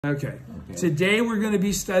Okay. Today we're going to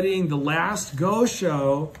be studying the last Go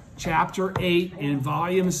Show, Chapter 8 in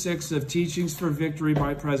Volume 6 of Teachings for Victory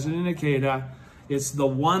by President Ikeda. It's the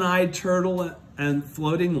one-eyed turtle and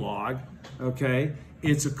floating log. Okay.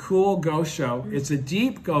 It's a cool Go Show. It's a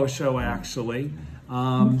deep Go Show, actually.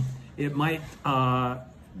 It might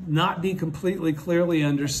not be completely clearly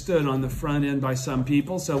understood on the front end by some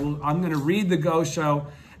people. So I'm going to read the Go Show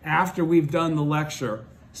after we've done the lecture.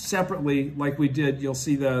 Separately, like we did, you'll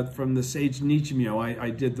see from the Sage Nichimyo, I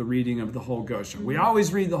did the reading of the whole Go Show. We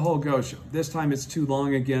always read the whole Go Show. This time it's too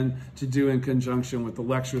long again to do in conjunction with the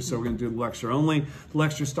lecture, so we're going to do the lecture only. The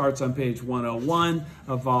lecture starts on page 101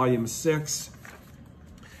 of Volume 6.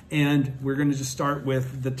 And we're going to just start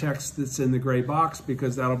with the text that's in the gray box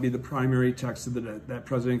because that'll be the primary text that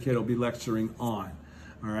President Ikeda will be lecturing on.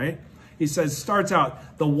 All right? He says, starts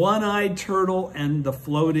out, the one-eyed turtle and the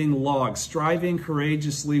floating log, striving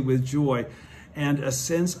courageously with joy and a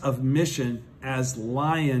sense of mission as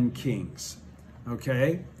lion kings.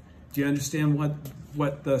 Okay? Do you understand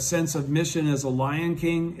what the sense of mission as a lion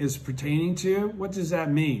king is pertaining to? What does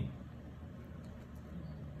that mean?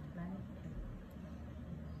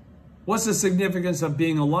 What's the significance of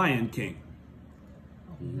being a lion king?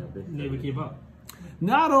 Never give up.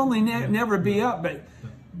 Not only never be up, but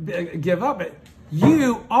give up, but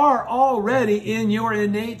you are already in your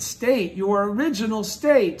innate state, your original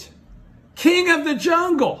state, king of the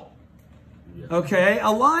jungle. Okay, a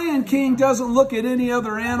lion king doesn't look at any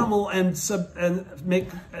other animal and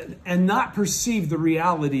not perceive the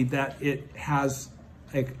reality that it has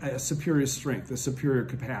a superior strength, a superior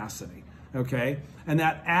capacity. Okay, and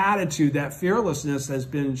that attitude, that fearlessness has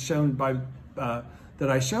been shown by that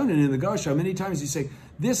I've shown it in the Go Show many times. You say,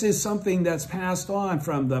 this is something that's passed on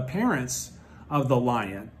from the parents of the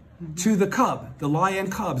lion to the cub, the lion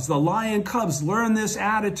cubs. The lion cubs learn this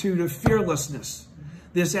attitude of fearlessness,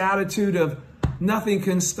 this attitude of nothing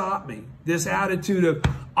can stop me, this attitude of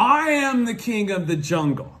I am the king of the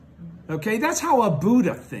jungle. Okay, that's how a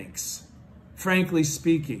Buddha thinks, frankly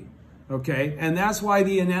speaking. Okay, and that's why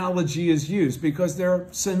the analogy is used, because they're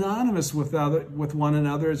synonymous with one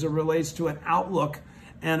another as it relates to an outlook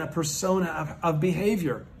and a persona of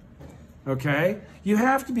behavior. Okay? You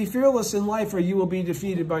have to be fearless in life or you will be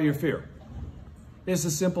defeated by your fear. It's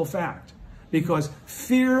a simple fact. Because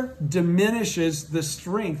fear diminishes the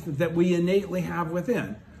strength that we innately have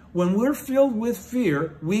within. When we're filled with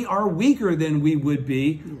fear, we are weaker than we would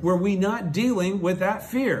be were we not dealing with that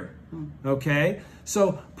fear. Okay?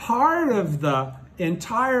 So part of the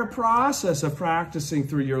entire process of practicing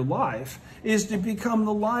through your life is to become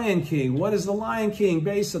the Lion King. What is the Lion King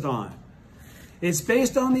based on? It's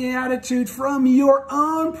based on the attitude from your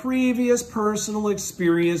own previous personal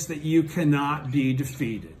experience that you cannot be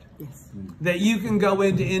defeated. Yes. That you can go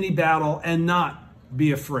into any battle and not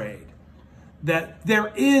be afraid. That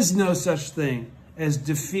there is no such thing as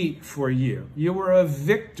defeat for you. You are a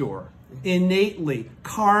victor innately,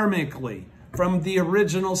 karmically, from the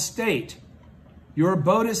original state. You're a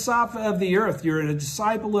bodhisattva of the earth. You're a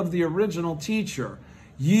disciple of the original teacher.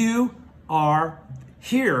 You are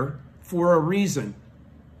here for a reason.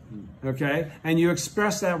 Okay? And you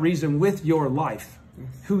express that reason with your life.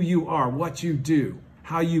 Who you are, what you do,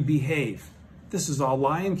 how you behave. This is all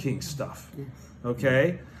Lion King stuff.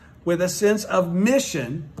 Okay? With a sense of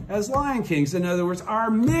mission as Lion Kings. In other words,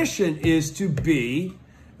 our mission is to be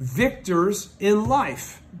victors in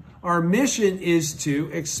life. Our mission is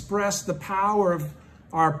to express the power of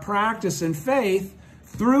our practice and faith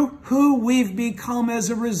through who we've become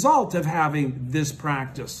as a result of having this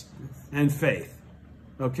practice and faith.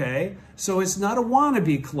 Okay? So it's not a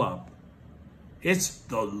wannabe club. It's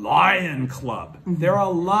the Lion Club. There are a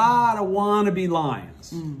lot of wannabe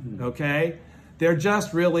lions. Okay? They're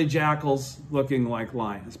just really jackals looking like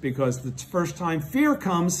lions because the first time fear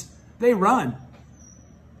comes, they run.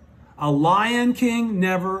 A Lion King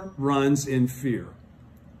never runs in fear.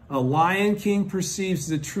 A Lion King perceives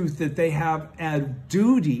the truth that they have a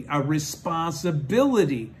duty, a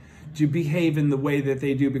responsibility to behave in the way that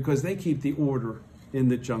they do because they keep the order in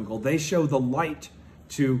the jungle. They show the light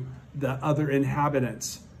to the other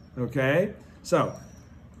inhabitants. Okay? So,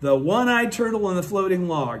 the one-eyed turtle and the floating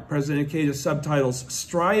log. President Ikeda's subtitles,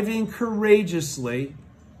 Striving Courageously.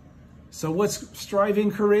 So what's striving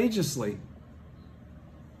courageously?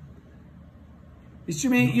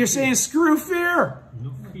 You're saying screw fear.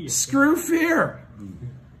 Screw fear.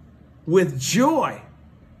 With joy.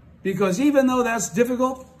 Because even though that's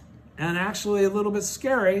difficult and actually a little bit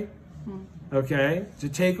scary, okay, to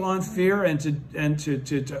take on fear and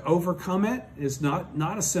to overcome it is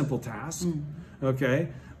not a simple task. Okay?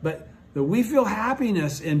 But we feel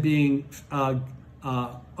happiness in being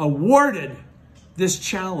awarded this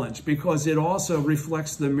challenge because it also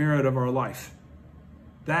reflects the merit of our life.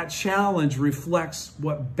 That challenge reflects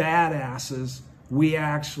what badasses we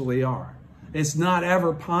actually are. It's not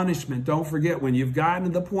ever punishment. Don't forget, when you've gotten to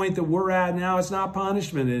the point that we're at now, it's not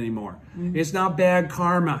punishment anymore. It's not bad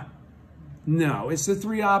karma. No, it's the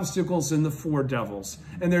 3 obstacles and the 4 devils.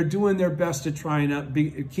 And they're doing their best to try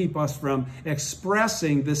and keep us from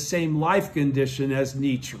expressing the same life condition as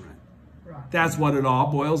Nichiren. Right. That's what it all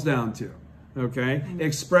boils down to. Okay?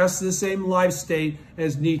 Express the same life state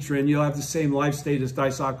as Nichiren. You'll have the same life state as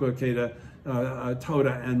Daisaku Ikeda,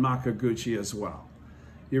 Toda, and Makaguchi as well.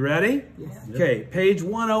 You ready? Yes. Okay, page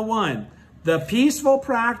 101. The peaceful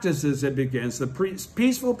practices, it begins. The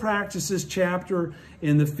peaceful practices chapter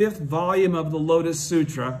in the 5th volume of the Lotus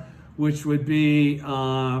Sutra, which would be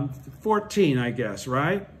 14, I guess,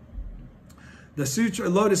 right? The Sutra,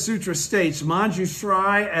 Lotus Sutra states,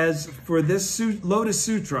 Manjushri, as for this Lotus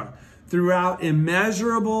Sutra, throughout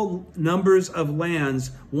immeasurable numbers of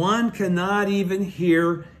lands, one cannot even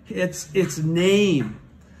hear its name.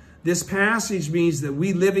 This passage means that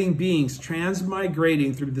we living beings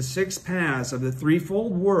transmigrating through the 6 paths of the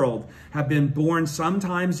threefold world have been born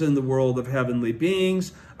sometimes in the world of heavenly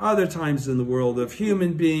beings, other times in the world of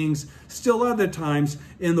human beings, still other times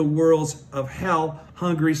in the worlds of hell,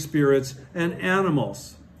 hungry spirits, and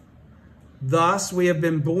animals. Thus, we have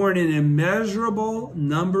been born in immeasurable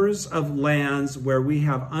numbers of lands where we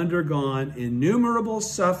have undergone innumerable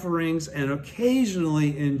sufferings and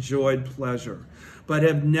occasionally enjoyed pleasure, but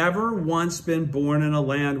have never once been born in a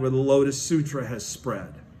land where the Lotus Sutra has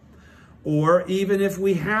spread. Or even if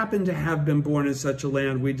we happen to have been born in such a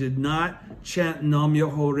land, we did not chant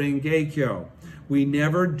Nam-myoho Renge Kyo. We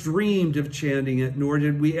never dreamed of chanting it, nor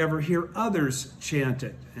did we ever hear others chant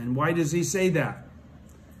it. And why does he say that?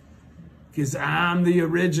 Because I'm the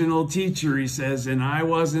original teacher, he says, and I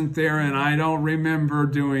wasn't there and I don't remember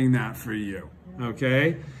doing that for you.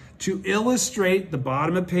 Okay? To illustrate the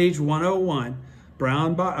bottom of page 101,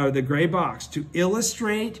 the gray box, to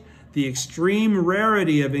illustrate the extreme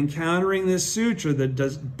rarity of encountering this sutra, the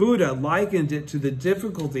Buddha likened it to the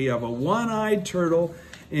difficulty of a one-eyed turtle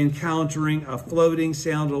encountering a floating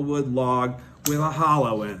sandalwood log with a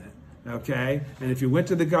hollow in it. Okay? And if you went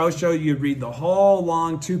to the Gosho, you'd read the whole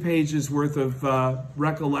long 2 pages worth of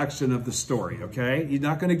recollection of the story. Okay? He's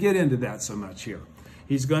not going to get into that so much here.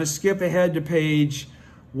 He's going to skip ahead to page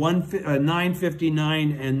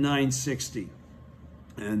 959 and 960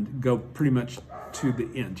 and go pretty much to the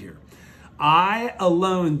end here. I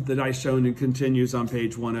alone, the Daishonin continues on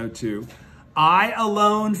page 102, I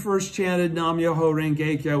alone first chanted Nam-myoho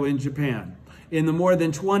Renge Kyo in Japan. In the more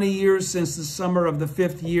than 20 years since the summer of the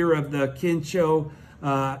 5th year of the Kincho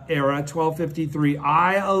era, 1253,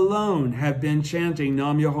 I alone have been chanting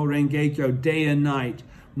Nam-myoho Renge Kyo day and night,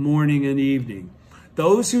 morning and evening.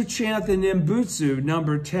 Those who chant the Nimbutsu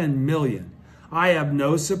number 10 million. I have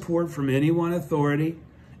no support from anyone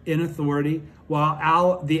in authority,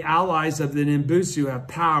 while the allies of the Nimbutsu have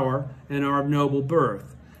power and are of noble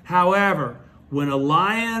birth. However, when a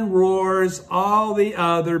lion roars, all the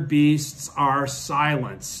other beasts are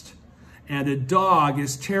silenced, and a dog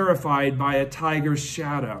is terrified by a tiger's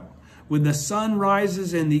shadow. When the sun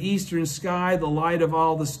rises in the eastern sky, the light of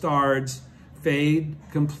all the stars fades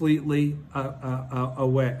completely.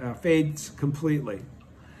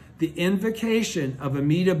 The invocation of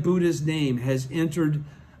Amida Buddha's name has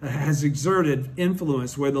exerted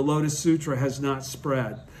influence where the Lotus Sutra has not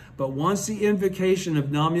spread. But once the invocation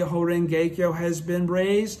of Nam-myoho Renge Kyo has been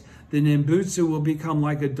raised, the Nimbutsu will become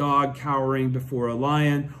like a dog cowering before a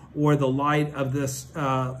lion, or the light of the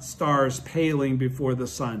stars paling before the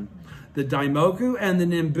sun. The Daimoku and the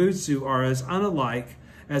Nimbutsu are as unalike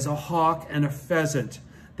as a hawk and a pheasant.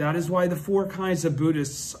 That is why the 4 kinds of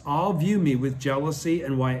Buddhists all view me with jealousy,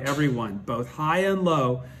 and why everyone, both high and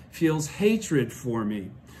low, feels hatred for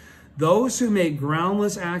me. Those who make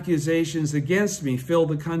groundless accusations against me fill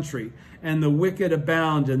the country, and the wicked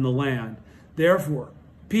abound in the land. Therefore,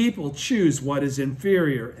 people choose what is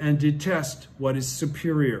inferior and detest what is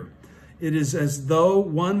superior. It is as though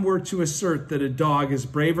one were to assert that a dog is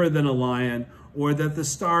braver than a lion, or that the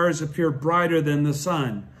stars appear brighter than the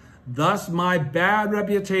sun. Thus, my bad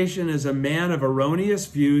reputation as a man of erroneous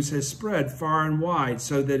views has spread far and wide,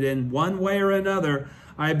 so that in one way or another,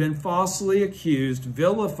 I have been falsely accused,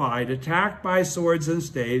 vilified, attacked by swords and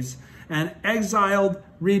staves, and exiled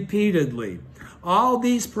repeatedly. All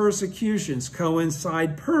these persecutions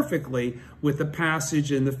coincide perfectly with the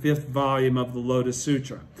passage in the 5th volume of the Lotus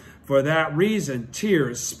Sutra. For that reason,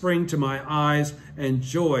 tears spring to my eyes, and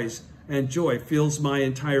joy fills my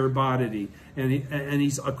entire body. And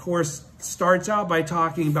he's, of course, starts out by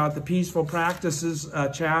talking about the peaceful practices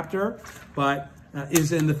chapter, but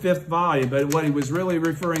is in the 5th volume. But what he was really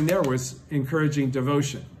referring there was encouraging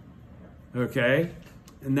devotion. Okay?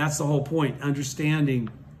 And that's the whole point, understanding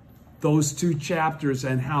those 2 chapters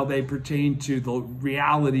and how they pertain to the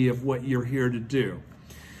reality of what you're here to do.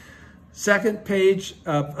 Second page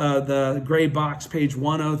of the gray box, page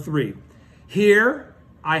 103. Here,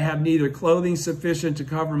 I have neither clothing sufficient to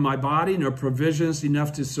cover my body nor provisions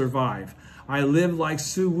enough to survive. I live like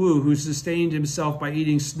Suwu, who sustained himself by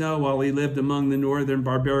eating snow while he lived among the northern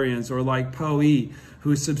barbarians, or like Po-yi,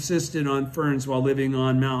 who subsisted on ferns while living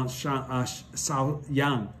on Mount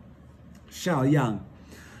Shaoyang.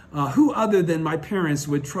 Who other than my parents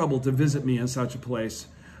would trouble to visit me in such a place?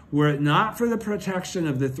 Were it not for the protection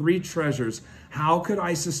of the 3 treasures, how could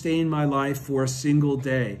I sustain my life for a single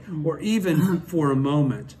day, or even for a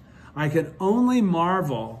moment? I can only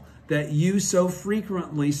marvel that you so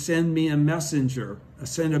frequently send a messenger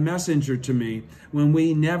to me when we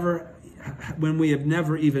have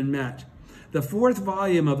never even met. The 4th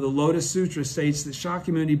volume of the Lotus Sutra states that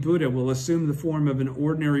Shakyamuni Buddha will assume the form of an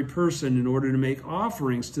ordinary person in order to make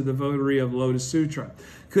offerings to the votary of Lotus Sutra.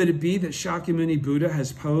 Could it be that Shakyamuni Buddha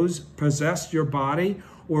has possessed your body,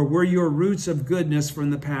 or were your roots of goodness from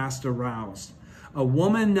the past aroused? A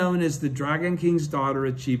woman known as the Dragon King's daughter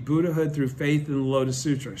achieved Buddhahood through faith in the Lotus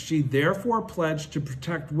Sutra. She therefore pledged to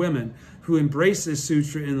protect women who embrace this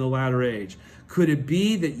sutra in the latter age. Could it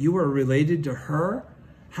be that you are related to her?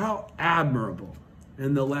 How admirable.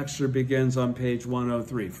 And the lecture begins on page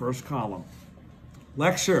 103, first column.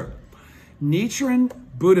 Lecture, Nichiren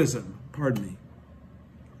Buddhism, pardon me.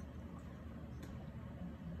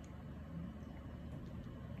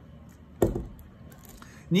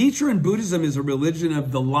 Nichiren Buddhism is a religion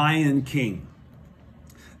of the Lion King.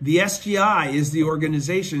 The SGI is the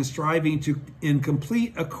organization striving to, in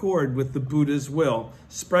complete accord with the Buddha's will,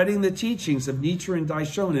 spreading the teachings of Nichiren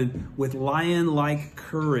Daishonin with lion-like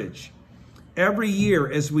courage. Every year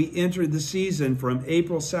as we enter the season from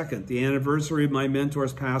April 2nd, the anniversary of my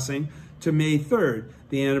mentor's passing, to May 3rd,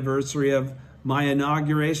 the anniversary of my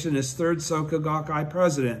inauguration as 3rd Soka Gakkai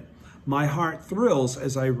president, my heart thrills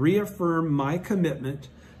as I reaffirm my commitment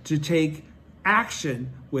to take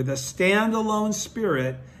action with a standalone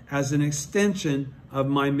spirit as an extension of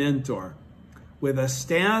my mentor. With a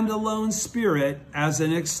standalone spirit as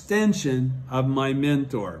an extension of my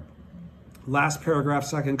mentor. Last paragraph,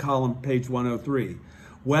 2nd column, page 103.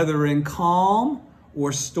 Whether in calm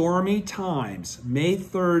or stormy times, May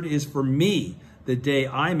 3rd is for me the day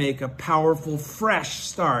I make a powerful, fresh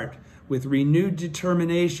start with renewed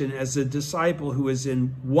determination as a disciple who is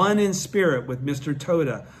one in spirit with Mr.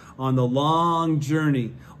 Toda on the long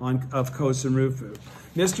journey of Kosen Rufu.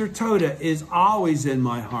 Mr. Toda is always in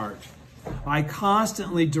my heart. I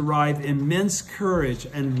constantly derive immense courage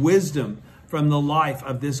and wisdom from the life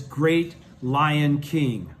of this great Lion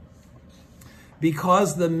King.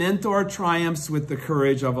 Because the mentor triumphs with the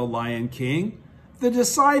courage of a Lion King, the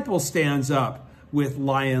disciple stands up with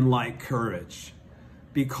lion-like courage.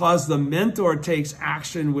 Because the mentor takes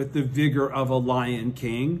action with the vigor of a Lion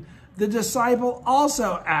King, the disciple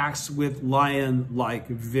also acts with lion-like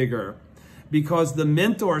vigor. Because the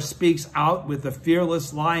mentor speaks out with a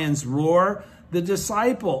fearless lion's roar, the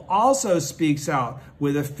disciple also speaks out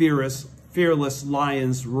with a fearless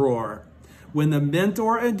lion's roar. When the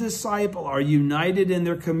mentor and disciple are united in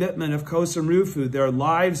their commitment of Kosen Rufu, their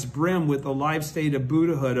lives brim with the life state of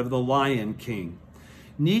Buddhahood of the Lion King.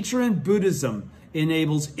 Nichiren Buddhism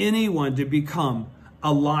enables anyone to become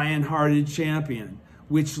a lion-hearted champion,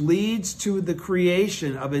 which leads to the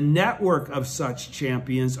creation of a network of such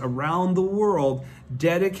champions around the world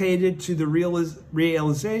dedicated to the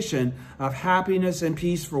realization of happiness and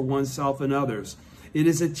peace for oneself and others. It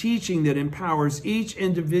is a teaching that empowers each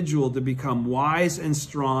individual to become wise and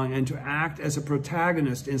strong and to act as a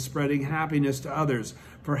protagonist in spreading happiness to others,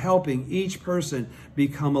 for helping each person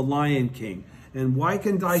become a Lion King. And why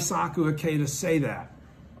can Daisaku Ikeda say that?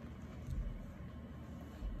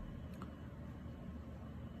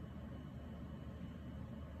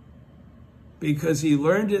 Because he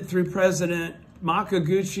learned it through President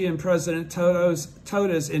Makaguchi and President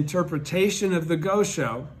Toda's interpretation of the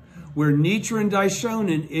Gosho, where Nichiren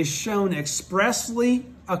Daishonin is shown expressly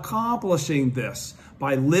accomplishing this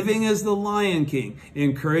by living as the Lion King,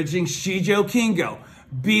 encouraging Shijo Kingo,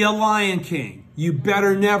 be a Lion King. You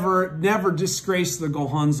better never disgrace the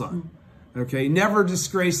Gohonzon. Okay, never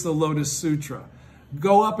disgrace the Lotus Sutra.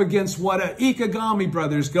 Go up against Ikegami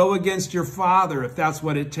brothers, go against your father if that's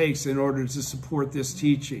what it takes in order to support this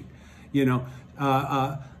teaching. You know,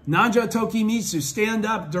 Nanja Tokimitsu, stand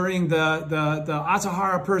up during the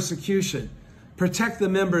Asahara persecution. Protect the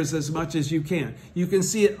members as much as you can. You can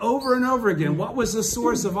see it over and over again. What was the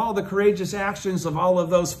source of all the courageous actions of all of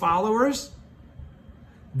those followers?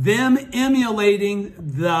 Them emulating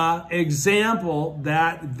the example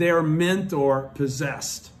that their mentor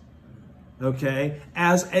possessed. Okay?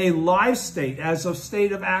 As a life state, as a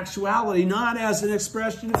state of actuality, not as an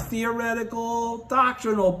expression of theoretical,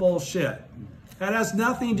 doctrinal bullshit. That has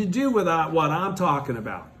nothing to do with what I'm talking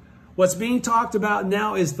about. What's being talked about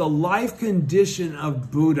now is the life condition of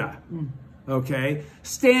Buddha. Okay?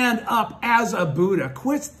 Stand up as a Buddha.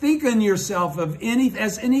 Quit thinking yourself of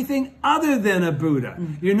as anything other than a Buddha.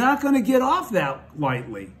 You're not going to get off that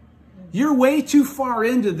lightly. You're way too far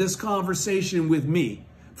into this conversation with me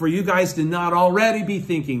for you guys to not already be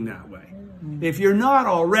thinking that way. If you're not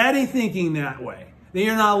already thinking that way, then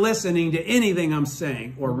you're not listening to anything I'm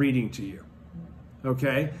saying or reading to you.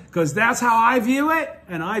 Okay? Because that's how I view it,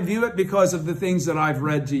 and I view it because of the things that I've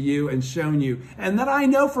read to you and shown you, and that I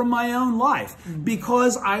know from my own life.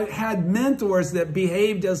 Because I had mentors that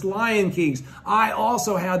behaved as lion kings, I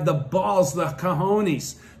also had the balls, the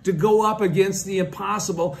cojones, to go up against the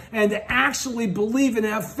impossible and to actually believe and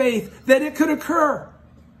have faith that it could occur.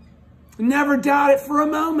 Never doubt it for a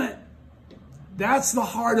moment. That's the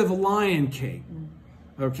heart of a lion king.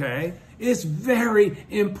 Okay? It's very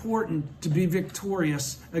important to be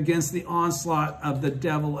victorious against the onslaught of the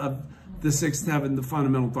devil of the sixth heaven, the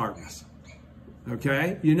fundamental darkness.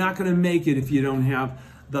 Okay? You're not going to make it if you don't have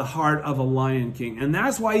the heart of a lion king. And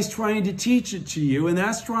that's why he's trying to teach it to you. And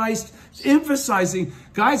that's why he's emphasizing,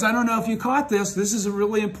 guys, I don't know if you caught this. This is a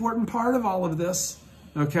really important part of all of this.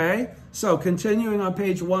 Okay? So continuing on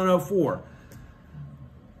page 104,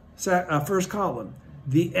 first column.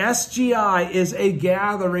 The SGI is a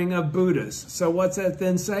gathering of Buddhas. So what's that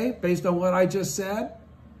then say, based on what I just said?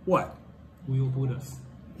 What? We are Buddhas.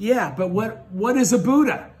 Yeah, but what is a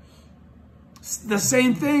Buddha? It's the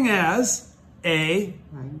same thing as a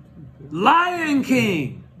lion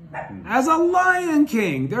king. As a lion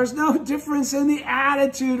king, there's no difference in the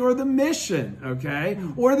attitude or the mission, okay?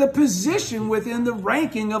 Or the position within the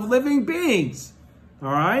ranking of living beings,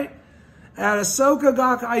 all right? At a Soka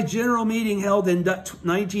Gakkai general meeting held in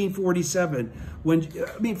 1947,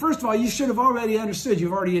 first of all, you should have already understood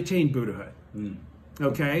you've already attained Buddhahood.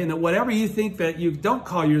 Okay? And that whatever you think that you don't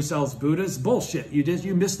call yourselves Buddhas, bullshit.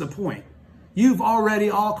 You missed the point. You've already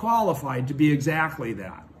all qualified to be exactly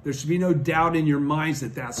that. There should be no doubt in your minds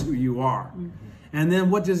that that's who you are. And then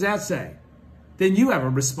what does that say? Then you have a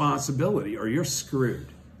responsibility or you're screwed.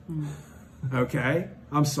 Okay?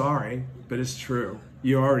 I'm sorry, but it's true.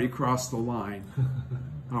 You already crossed the line,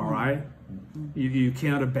 all right? You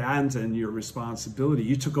can't abandon your responsibility.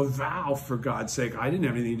 You took a vow, for God's sake. I didn't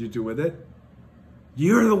have anything to do with it.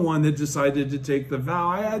 You're the one that decided to take the vow.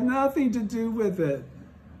 I had nothing to do with it.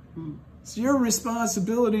 It's your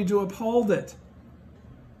responsibility to uphold it,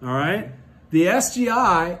 all right? The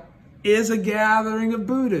SGI is a gathering of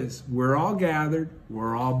Buddhas. We're all gathered.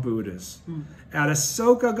 We're all Buddhas. At a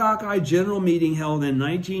Soka Gakkai general meeting held in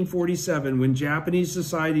 1947, when Japanese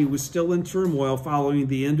society was still in turmoil following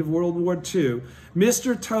the end of World War II,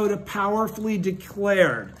 Mr. Toda powerfully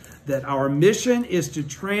declared that our mission is to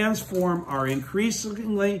transform our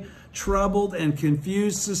increasingly troubled and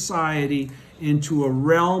confused society into a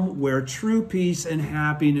realm where true peace and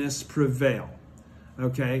happiness prevail.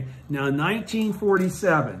 Okay, now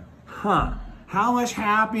 1947, how much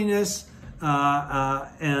happiness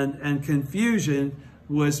and confusion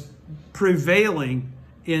was prevailing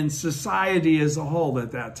in society as a whole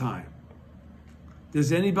at that time?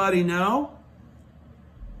 Does anybody know?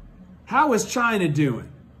 How is China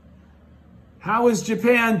doing? How is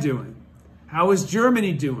Japan doing? How is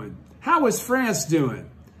Germany doing? How is France doing?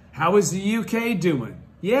 How is the UK doing?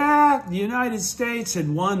 Yeah, the United States had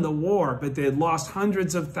won the war, but they had lost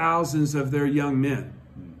hundreds of thousands of their young men.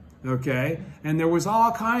 Okay? And there was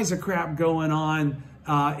all kinds of crap going on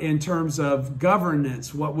in terms of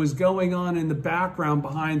governance. What was going on in the background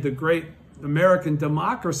behind the great American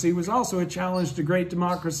democracy was also a challenge to great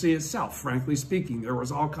democracy itself, frankly speaking. There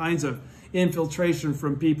was all kinds of infiltration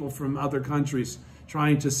from people from other countries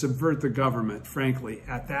trying to subvert the government, frankly,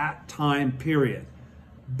 at that time period.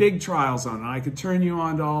 Big trials on it. I could turn you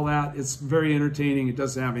on to all that. It's very entertaining. It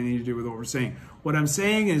doesn't have anything to do with what we're saying. What I'm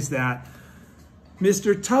saying is that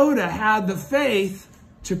Mr. Toda had the faith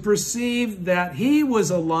to perceive that he was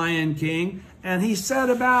a lion king, and he set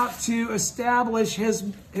about to establish his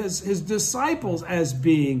disciples as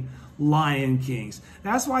being lion kings.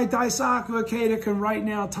 That's why Daisaku Ikeda can right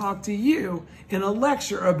now talk to you in a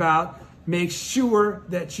lecture about make sure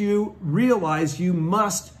that you realize you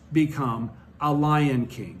must become a Lion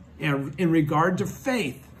King. And in regard to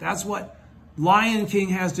faith, that's what Lion King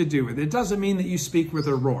has to do with it. It doesn't mean that you speak with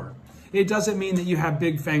a roar. It doesn't mean that you have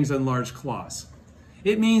big fangs and large claws.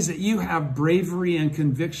 It means that you have bravery and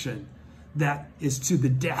conviction that is to the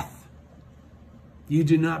death. You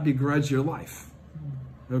do not begrudge your life.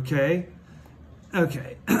 Okay?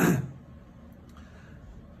 Okay.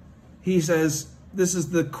 He says, this is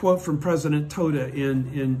the quote from President Toda in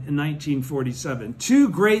 1947. Two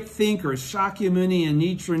great thinkers, Shakyamuni and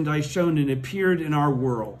Nichiren Daishonin, appeared in our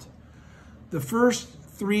world. The first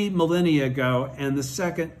 3 millennia ago and the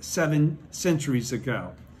second 7 centuries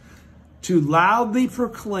ago, to loudly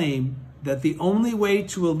proclaim that the only way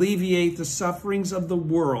to alleviate the sufferings of the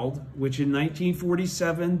world, which in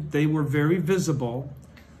 1947 they were very visible,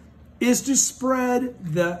 is to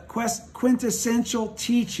spread the quintessential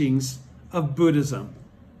teachings of Buddhism.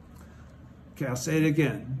 Okay, I'll say it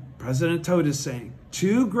again. President Toda is saying,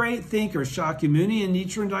 two great thinkers, Shakyamuni and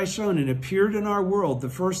Nichiren Daishonin, appeared in our world the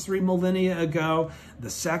first 3 millennia ago, the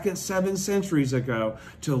second 7 centuries ago,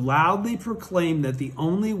 to loudly proclaim that the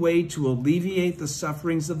only way to alleviate the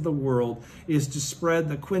sufferings of the world is to spread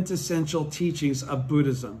the quintessential teachings of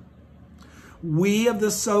Buddhism. We of the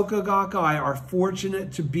Soka Gakkai are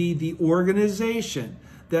fortunate to be the organization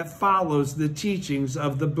that follows the teachings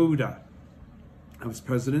of the Buddha. That was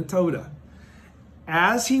President Toda.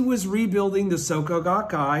 As he was rebuilding the Soka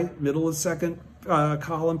Gakkai, middle of second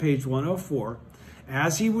column, page 104,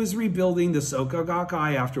 as he was rebuilding the Soka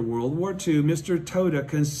Gakkai after World War II, Mr. Toda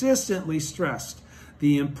consistently stressed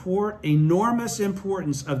the enormous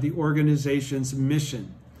importance of the organization's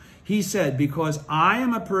mission. He said, because I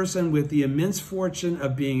am a person with the immense fortune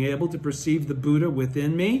of being able to perceive the Buddha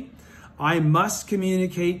within me, I must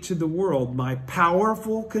communicate to the world my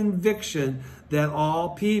powerful conviction that all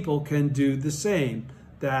people can do the same.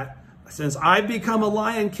 That since I've become a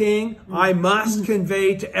Lion King, I must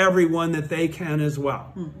convey to everyone that they can as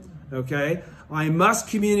well. Okay? I must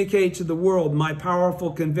communicate to the world my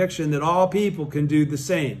powerful conviction that all people can do the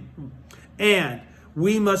same. And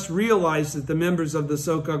we must realize that the members of the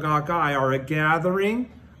Soka Gakkai are a gathering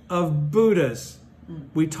of Buddhas.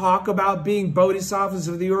 We talk about being bodhisattvas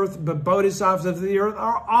of the earth, but bodhisattvas of the earth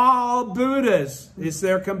are all Buddhas. It's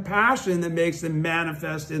their compassion that makes them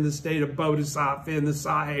manifest in the state of bodhisattva in the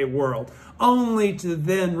Sahe world, only to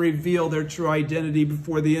then reveal their true identity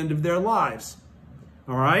before the end of their lives.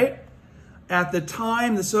 All right? At the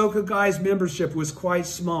time, the Soka Gakkai's membership was quite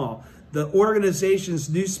small. The organization's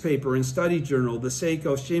newspaper and study journal, the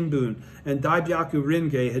Seiko Shimbun and Daibyaku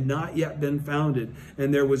Renge, had not yet been founded,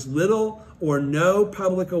 and there was little or no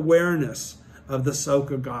public awareness of the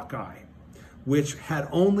Soka Gakkai, which had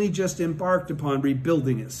only just embarked upon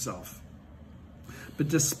rebuilding itself. But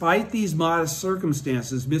despite these modest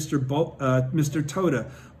circumstances, Mr.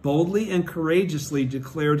 Toda boldly and courageously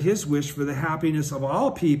declared his wish for the happiness of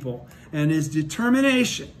all people and his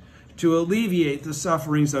determination to alleviate the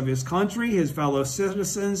sufferings of his country, his fellow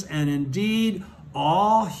citizens, and indeed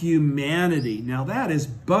all humanity. Now that is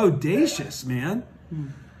bodacious, man.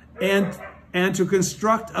 And to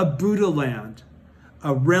construct a Buddha land,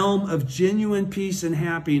 a realm of genuine peace and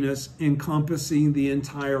happiness encompassing the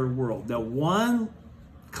entire world. Now one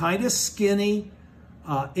kind of skinny,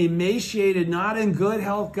 emaciated, not in good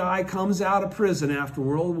health guy comes out of prison after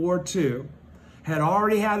World War II, had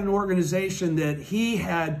already had an organization that he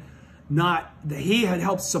had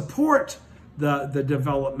helped support the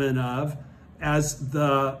development of as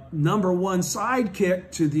the #1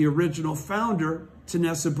 sidekick to the original founder,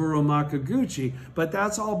 Tnesaburo Makaguchi. But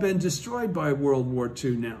that's all been destroyed by World War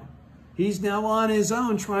II now. He's now on his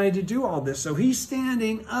own trying to do all this. So he's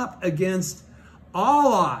standing up against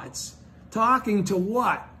all odds, talking to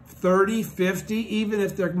what? 30, 50, even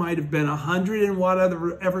if there might have been 100 in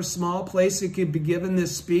whatever small place he could be given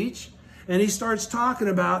this speech. And he starts talking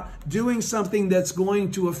about doing something that's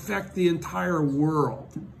going to affect the entire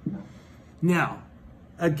world. Now,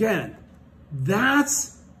 again,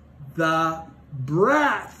 that's the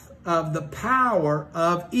breadth of the power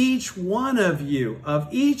of each one of you, of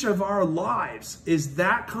each of our lives, is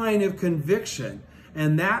that kind of conviction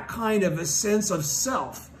and that kind of a sense of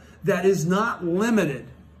self that is not limited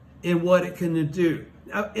in what it can do.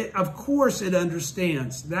 Of course it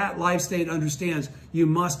understands, that life state understands you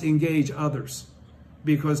must engage others,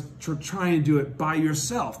 because to try and do it by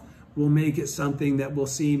yourself will make it something that will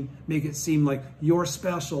make it seem like you're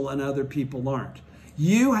special and other people aren't.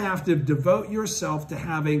 You have to devote yourself to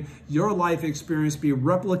having your life experience be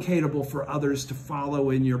replicatable for others to follow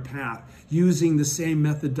in your path, using the same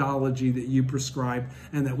methodology that you prescribed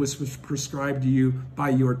and that was prescribed to you by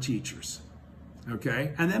your teachers.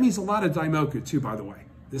 Okay? And that means a lot of daimoku too, by the way.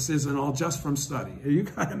 This isn't all just from study. You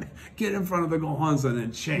got to get in front of the Gohonzon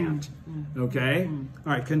and chant. Okay?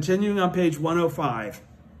 All right, continuing on page 105.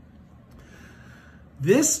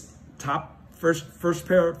 This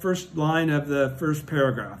first line of the first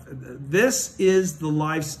paragraph. This is the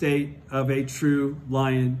life state of a true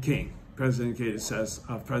Lion King. President Ikeda says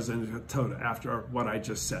of President Toda after what I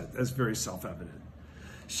just said. That's very self-evident.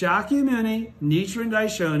 Shakyamuni, Nichiren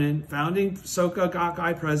Daishonin, founding Soka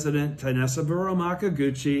Gakkai president Tanatsuburo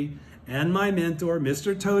Makaguchi, and my mentor,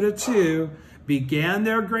 Mr. Toda too, began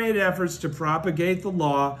their great efforts to propagate the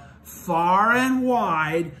law far and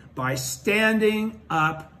wide by standing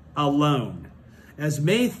up alone. As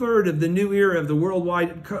May 3rd of the new era of the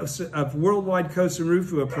worldwide Kosen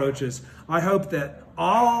Rufu approaches, I hope that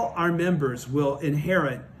all our members will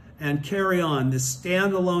inherit and carry on this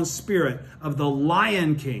standalone spirit of the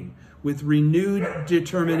Lion King with renewed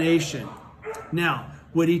determination. Now,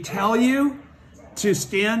 would he tell you to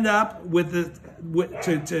stand up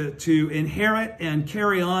to inherit and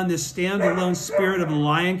carry on this standalone spirit of the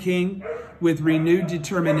Lion King with renewed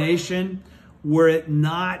determination were it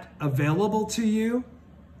not available to you?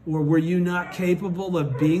 Or were you not capable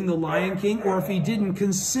of being the Lion King? Or if he didn't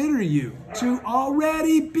consider you to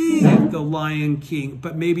already be the Lion King,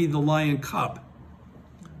 but maybe the Lion Cub,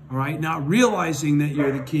 all right? Not realizing that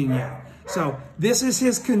you're the king yet. So this is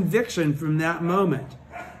his conviction from that moment.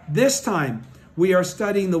 This time, we are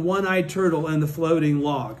studying the one-eyed turtle and the floating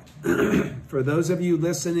log. For those of you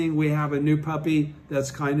listening, we have a new puppy that's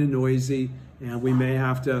kind of noisy, and we may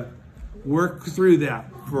have to work through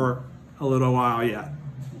that for a little while yet.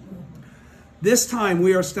 This time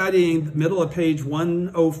we are studying, middle of page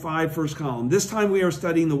 105, first column. This time we are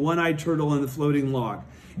studying the one-eyed turtle and the floating log.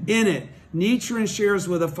 In it, Nichiren shares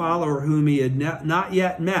with a follower whom he had not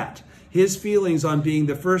yet met his feelings on being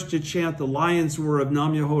the first to chant the lion's roar of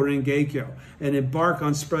Nam-myoho Renge-kyo and embark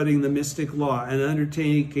on spreading the mystic law, an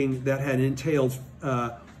undertaking that had entailed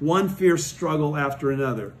one fierce struggle after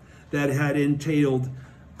another, that had entailed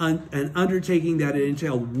an undertaking that had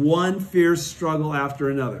entailed one fierce struggle after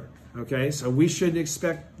another. Okay, so we should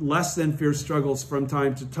expect less than fierce struggles from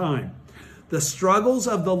time to time. The struggles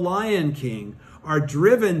of the Lion King are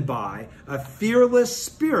driven by a fearless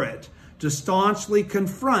spirit to staunchly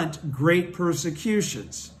confront great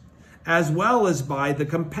persecutions, as well as by the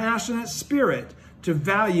compassionate spirit to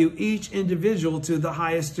value each individual to the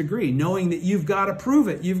highest degree, knowing that you've got to prove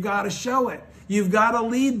it, you've got to show it, you've got to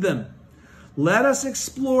lead them. Let us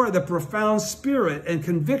explore the profound spirit and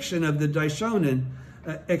conviction of the Daishonin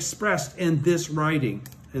expressed in this writing.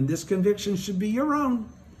 And this conviction should be your own.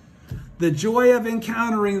 The joy of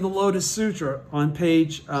encountering the Lotus Sutra on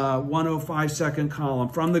page 105, second column,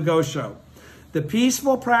 from the Gosho. The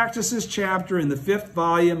Peaceful Practices chapter in the 5th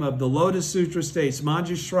volume of the Lotus Sutra states,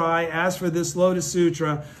 Manjushri, as for this Lotus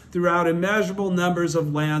Sutra, throughout immeasurable numbers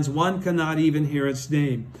of lands, one cannot even hear its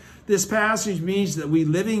name. This passage means that we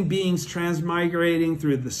living beings transmigrating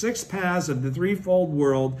through the 6 paths of the threefold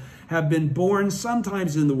world have been born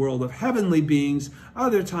sometimes in the world of heavenly beings,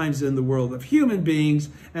 other times in the world of human beings,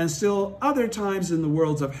 and still other times in the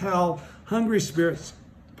worlds of hell, hungry spirits,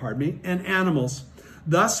 and animals.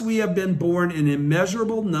 Thus we have been born in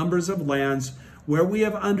immeasurable numbers of lands where we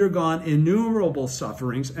have undergone innumerable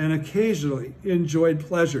sufferings and occasionally enjoyed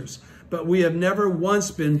pleasures. But we have never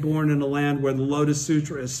once been born in a land where the Lotus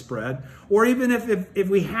Sutra is spread, or even if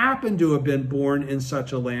we happen to have been born in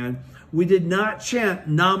such a land, we did not chant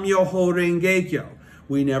Nam-myoho Renge-kyo.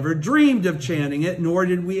 We never dreamed of chanting it, nor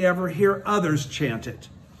did we ever hear others chant it.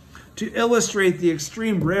 To illustrate the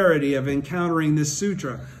extreme rarity of encountering this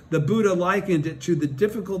sutra, the Buddha likened it to the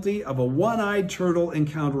difficulty of a one-eyed turtle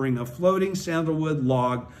encountering a floating sandalwood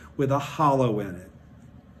log with a hollow in it.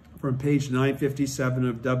 From page 957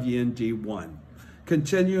 of WND 1.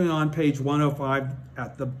 Continuing on page 105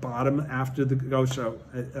 at the bottom after the Gosho,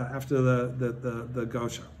 the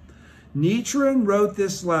Gosho. Nichiren wrote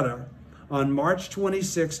this letter on March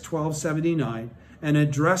 26, 1279, and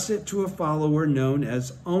addressed it to a follower known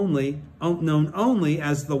only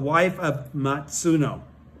as the wife of Matsuno.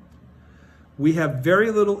 We have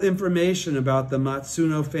very little information about the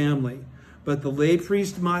Matsuno family, but the lay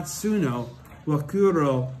priest Matsuno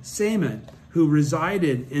Wakuro Seimen, who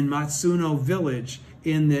resided in Matsuno village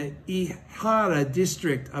in the Ihara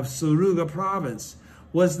district of Suruga province,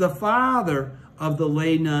 was the father of the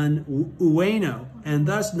lay nun Ueno, and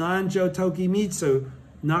thus Nanjo Tokimitsu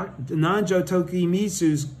Nanjo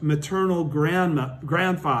Tokimitsu's maternal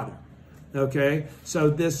grandfather. Okay, so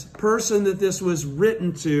this person that this was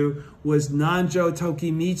written to was Nanjo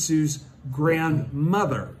Tokimitsu's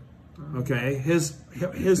grandmother. Okay, his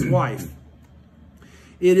wife.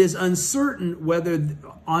 It is uncertain whether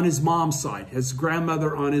on his mom's side, his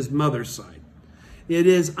grandmother on his mother's side. It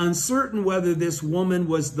is uncertain whether this woman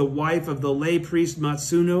was the wife of the lay priest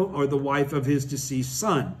Matsuno or the wife of his deceased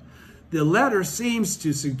son. The letter seems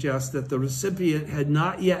to suggest that the recipient had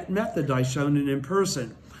not yet met the Daishonin in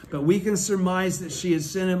person, but we can surmise that she had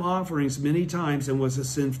sent him offerings many times and was a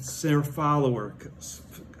sincere follower.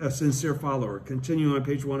 Continuing on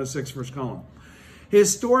page 106, first column.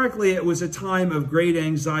 Historically, it was a time of great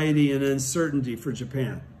anxiety and uncertainty for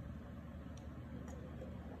Japan.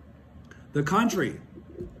 The country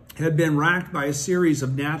had been racked by a series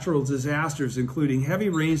of natural disasters, including heavy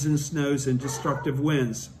rains and snows and destructive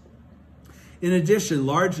winds. In addition,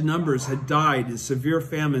 large numbers had died in severe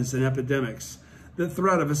famines and epidemics. The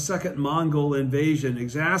threat of a second Mongol invasion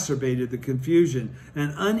exacerbated the confusion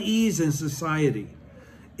and unease in society.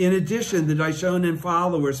 In addition, the Daishonin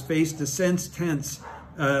followers faced a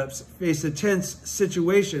tense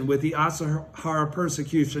situation with the Asahara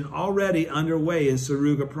persecution already underway in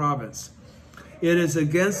Suruga province. It is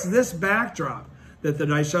against this backdrop that the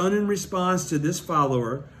Daishonin responds to this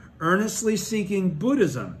follower, earnestly seeking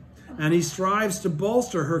Buddhism, and he strives to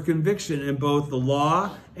bolster her conviction in both the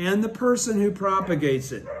law and the person who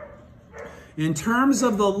propagates it. In terms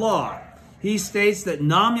of the law, he states that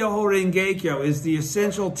Nam-myoho Renge-kyo is the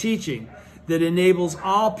essential teaching that enables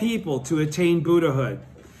all people to attain Buddhahood.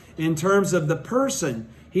 In terms of the person,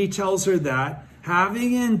 he tells her that,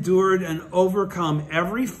 having endured and overcome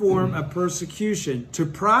every form of persecution to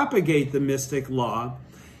propagate the mystic law,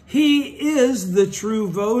 he is the true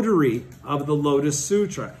votary of the Lotus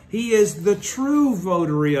Sutra. He is the true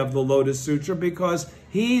votary of the Lotus Sutra because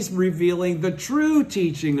he's revealing the true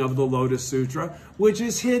teaching of the Lotus Sutra, which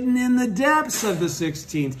is hidden in the depths of the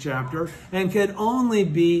 16th chapter and can only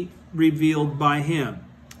be revealed by him.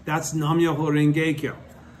 That's Nam-myoho Renge-kyo.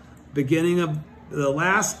 Beginning of the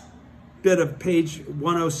last bit of page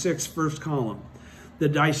 106, first column. The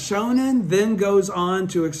Daishonin then goes on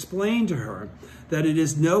to explain to her that it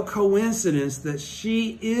is no coincidence that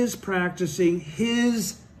she is practicing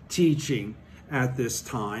his teaching at this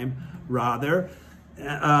time. Rather,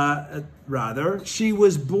 she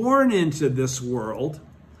was born into this world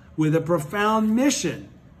with a profound mission.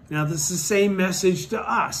 Now, this is the same message to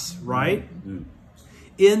us, right? Mm-hmm.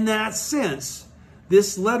 In that sense,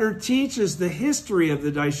 this letter teaches the history of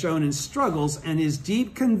the Daishonin struggles and his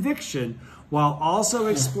deep conviction, while also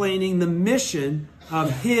explaining the mission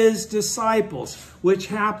of his disciples, which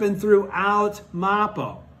happened throughout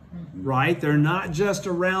Mappo, right? They're not just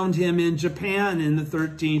around him in Japan in the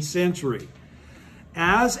 13th century.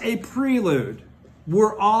 As a prelude,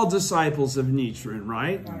 we're all disciples of Nichiren,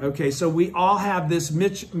 right? Okay, so we all have this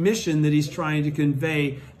mission that he's trying to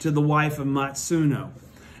convey to the wife of Matsuno,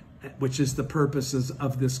 which is the purposes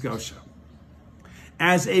of this Gosho.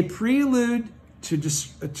 As a prelude to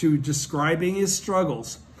describing his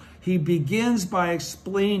struggles, he begins by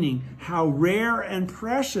explaining how rare and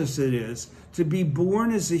precious it is to be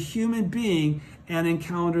born as a human being and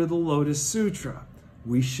encounter the Lotus Sutra.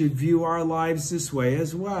 We should view our lives this way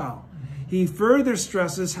as well. He further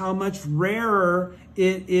stresses how much rarer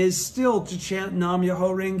it is still to chant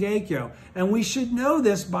Nam-myoho Renge-kyo. And we should know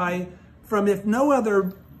this from if no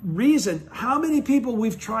other reason, how many people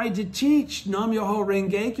we've tried to teach Nam-myoho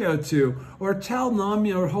Renge-kyo to, or tell them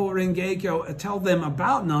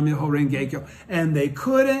about Nam-myoho Renge-kyo, and they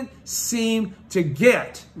couldn't seem to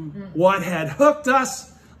get what had hooked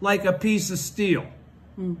us like a piece of steel.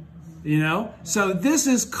 You know? So this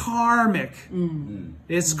is karmic.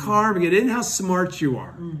 It's karmic. It isn't how smart you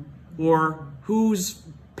are or whose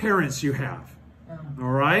parents you have. All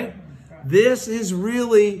right? This is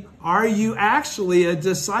really, are you actually a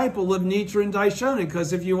disciple of Nichiren Daishonin?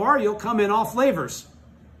 Because if you are, you'll come in all flavors.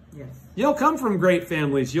 Yes. You'll come from great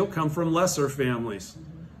families. You'll come from lesser families.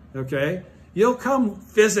 Okay? You'll come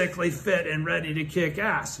physically fit and ready to kick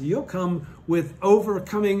ass. You'll come with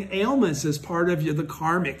overcoming ailments as part of the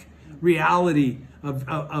karmic reality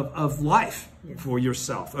of life for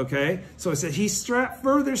yourself. Okay? So it said he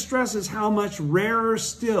further stresses how much rarer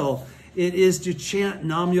still it is to chant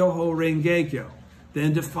Nam-myoho Renge-kyo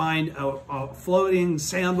than to find a floating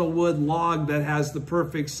sandalwood log that has the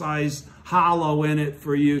perfect size hollow in it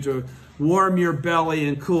for you to warm your belly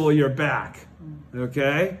and cool your back.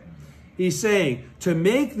 Okay? He's saying, to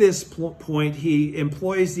make this point, he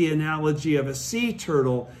employs the analogy of a sea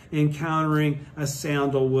turtle encountering a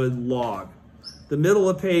sandalwood log. the middle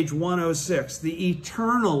of page 106, the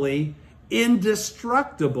eternally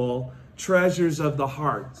indestructible treasures of the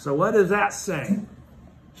heart. So what does that say?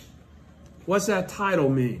 What's that title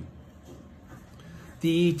mean?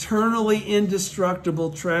 The eternally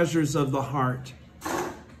indestructible treasures of the heart.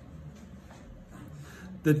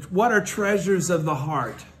 What are treasures of the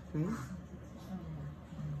heart?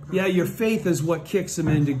 Yeah, your faith is what kicks them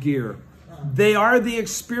into gear. They are the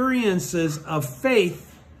experiences of faith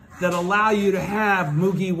that allow you to have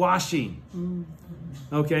mugi washing.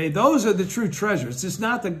 Okay, those are the true treasures. It's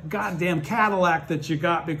not the goddamn Cadillac that you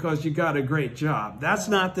got because you got a great job. That's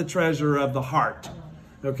not the treasure of the heart.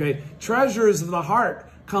 Okay, treasures of the heart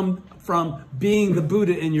come from being the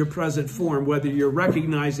Buddha in your present form, whether you're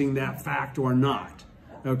recognizing that fact or not.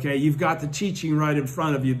 Okay, you've got the teaching right in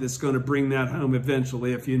front of you that's going to bring that home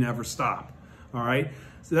eventually if you never stop. All right,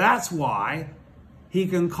 so that's why he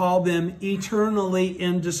can call them eternally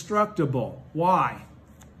indestructible. Why?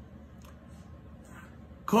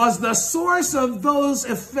 Because the source of those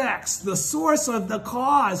effects, the source of the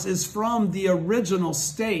cause is from the original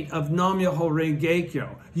state of Nam-myoho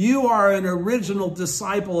Renge-kyo. You are an original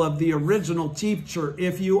disciple of the original teacher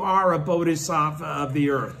if you are a bodhisattva of the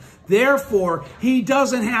earth. Therefore, he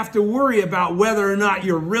doesn't have to worry about whether or not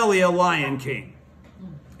you're really a Lion King.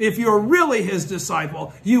 If you're really his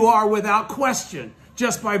disciple, you are without question,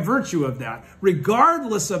 just by virtue of that,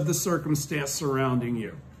 regardless of the circumstance surrounding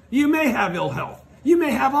you. You may have ill health. You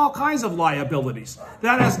may have all kinds of liabilities.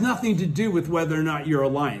 That has nothing to do with whether or not you're a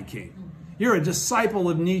Lion King. You're a disciple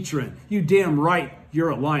of Nichiren. You damn right you're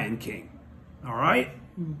a Lion King. All right?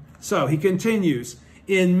 So he continues.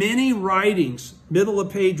 In many writings, middle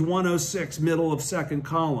of page 106, middle of second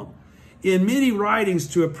column, in many writings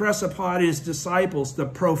to impress upon his disciples the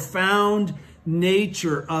profound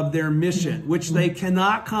nature of their mission, which they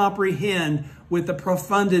cannot comprehend with the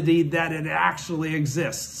profundity that it actually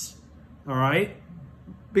exists. All right?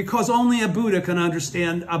 Because only a Buddha can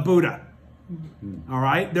understand a Buddha. All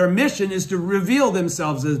right? Their mission is to reveal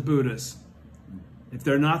themselves as Buddhas. If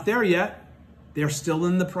they're not there yet, they're still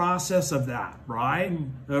in the process of that, right?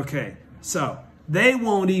 Okay, so they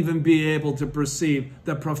won't even be able to perceive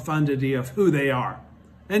the profundity of who they are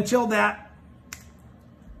until that,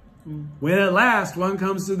 when at last one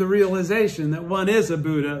comes to the realization that one is a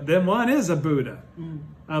Buddha, then one is a Buddha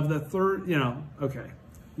of the third, okay,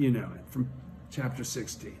 you know it from chapter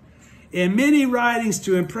 16. In many writings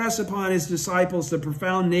to impress upon his disciples the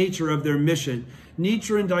profound nature of their mission,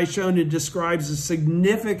 Nichiren Daishonin describes the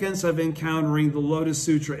significance of encountering the Lotus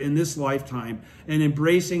Sutra in this lifetime and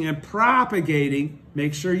embracing and propagating.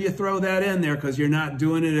 Make sure you throw that in there because you're not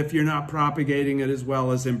doing it if you're not propagating it as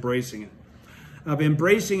well as embracing it. Of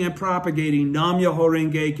embracing and propagating Nam-myoho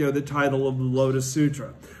Renge-kyo, the title of the Lotus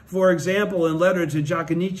Sutra. For example, in letter to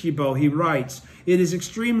Jakinichibo, he writes, "It is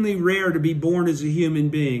extremely rare to be born as a human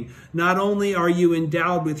being. Not only are you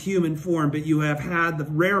endowed with human form, but you have had the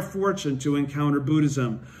rare fortune to encounter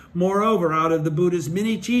Buddhism. Moreover, out of the Buddha's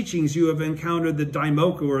many teachings, you have encountered the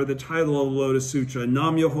Daimoku, or the title of the Lotus Sutra,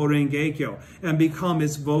 Nam-myoho Renge-kyo, and become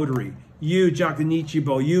its votary. You,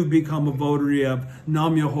 Jakinichibo, you've become a votary of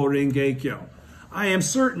Nam-myoho Renge-kyo. I am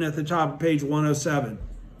certain," at the top of page 107,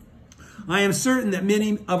 "I am certain that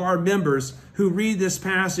many of our members who read this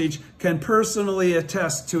passage can personally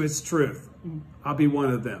attest to its truth." I'll be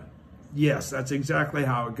one of them. Yes, that's exactly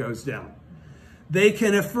how it goes down. "They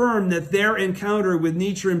can affirm that their encounter with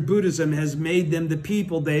Nichiren Buddhism has made them the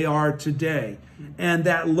people they are today, and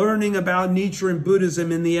that learning about Nichiren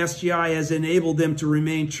Buddhism in the SGI has enabled them to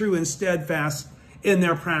remain true and steadfast in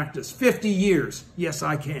their practice." 50 years. Yes,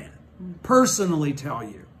 I can personally tell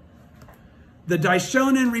you. The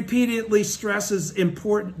Daishonin repeatedly stresses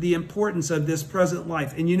the importance of this present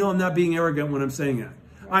life. And you know I'm not being arrogant when I'm saying that.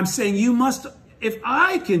 I'm saying you must, if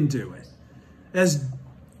I can do it,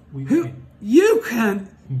 you can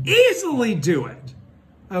easily do it.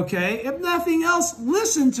 Okay? If nothing else,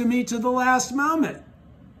 listen to me to the last moment.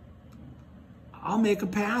 I'll make a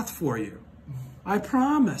path for you. I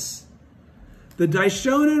promise. The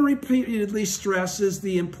Daishonin repeatedly stresses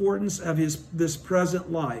the importance of this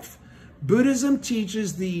present life. Buddhism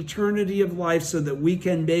teaches the eternity of life so that we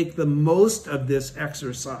can make the most of this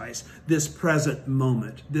exercise, this present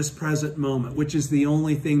moment, which is the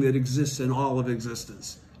only thing that exists in all of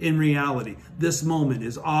existence. In reality, this moment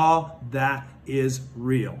is all that is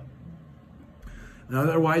real.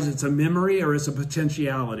 Otherwise, it's a memory or it's a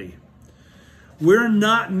potentiality. We're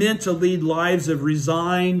not meant to lead lives of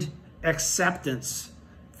resigned acceptance,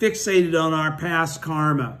 fixated on our past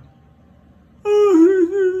karma.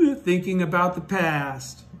 Thinking about the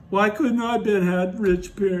past. Why couldn't I have had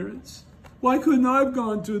rich parents? Why couldn't I have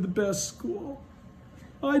gone to the best school?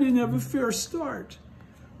 I didn't have a fair start.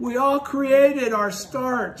 We all created our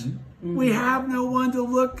start. We have no one to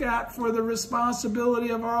look at for the responsibility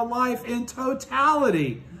of our life in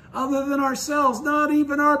totality, other than ourselves. Not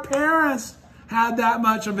even our parents had that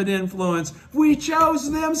much of an influence. We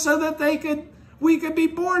chose them so that we could be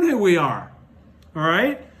born who we are. All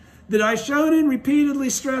right? The Daishonin repeatedly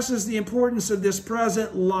stresses the importance of this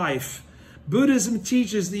present life. Buddhism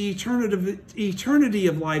teaches the eternity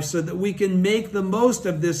of life so that we can make the most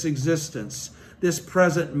of this existence, this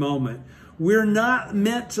present moment. We're not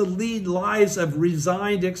meant to lead lives of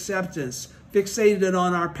resigned acceptance, fixated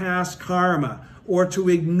on our past karma, or to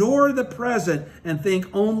ignore the present and think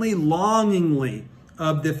only longingly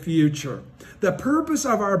of the future. The purpose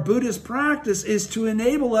of our Buddhist practice is to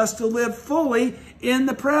enable us to live fully in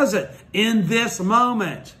the present, in this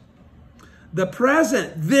moment. The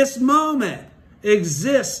present, this moment,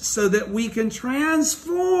 exists so that we can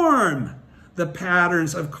transform the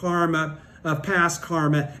patterns of karma, of past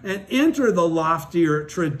karma, and enter the loftier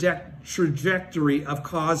trajectory of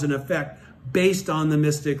cause and effect based on the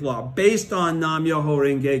mystic law, based on Nam-myoho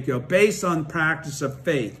Renge Kyo, based on practice of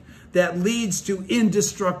faith that leads to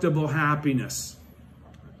indestructible happiness.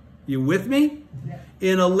 You with me? Yeah.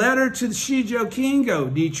 In a letter to Shijo Kingo,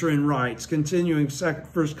 Nichiren writes, continuing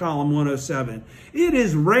first column 107, it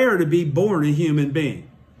is rare to be born a human being.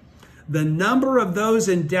 The number of those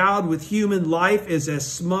endowed with human life is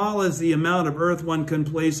as small as the amount of earth one can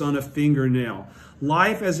place on a fingernail.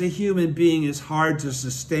 Life as a human being is hard to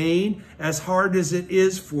sustain, as hard as it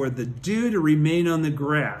is for the dew to remain on the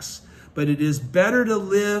grass. But it is better to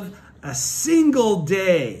live a single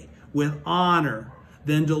day with honor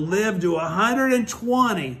than to live to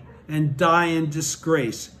 120 and die in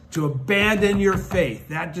disgrace. To abandon your faith.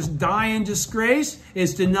 That just die in disgrace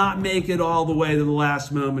is to not make it all the way to the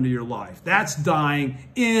last moment of your life. That's dying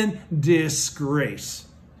in disgrace.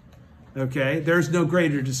 Okay? There's no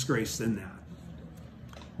greater disgrace than that.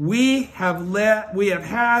 We have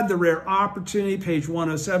had the rare opportunity, page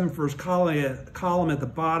 107, first column at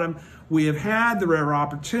the bottom. We have had the rare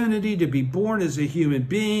opportunity to be born as a human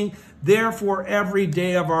being. Therefore, every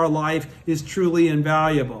day of our life is truly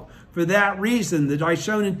invaluable. For that reason, the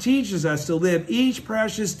Daishonin teaches us to live each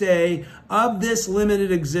precious day of this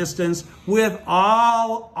limited existence with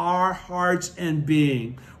all our hearts and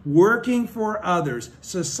being, working for others,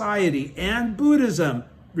 society, and Buddhism,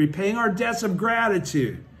 repaying our debts of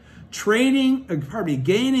gratitude, gaining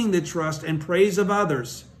the trust and praise of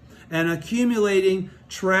others, and accumulating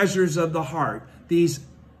treasures of the heart.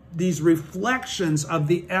 These reflections of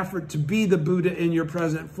the effort to be the Buddha in your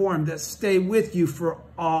present form that stay with you for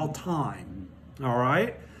all time. All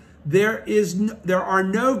right? There are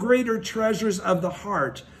no greater treasures of the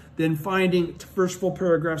heart than finding, first full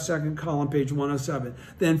paragraph, second column, page 107,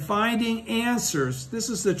 than finding answers. This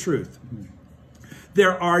is the truth.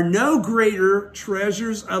 There are no greater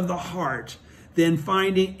treasures of the heart than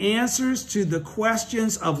finding answers to the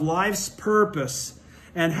questions of life's purpose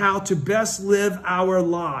and how to best live our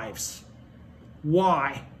lives.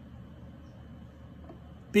 Why?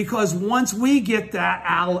 Because once we get that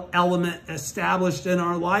element established in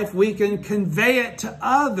our life, we can convey it to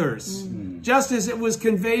others, just as it was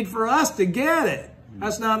conveyed for us to get it.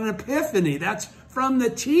 That's not an epiphany. That's from the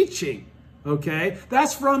teaching, okay?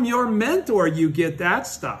 That's from your mentor you get that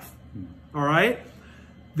stuff, all right?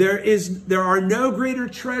 There are no greater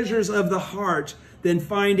treasures of the heart than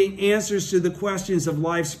finding answers to the questions of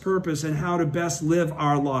life's purpose and how to best live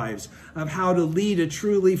our lives, of how to lead a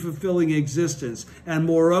truly fulfilling existence, and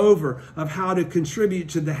moreover, of how to contribute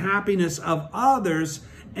to the happiness of others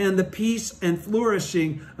and the peace and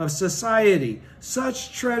flourishing of society.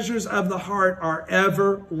 Such treasures of the heart are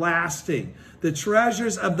everlasting. The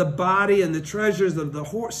treasures of the body and the treasures of the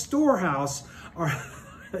storehouse are...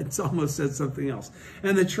 It's almost said something else.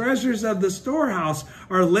 And the treasures of the storehouse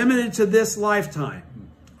are limited to this lifetime.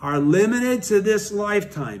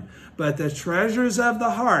 But the treasures of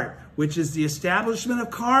the heart, which is the establishment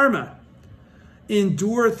of karma,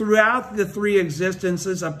 endure throughout the three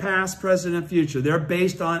existences of past, present, and future. They're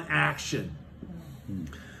based on action.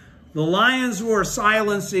 The lions roar,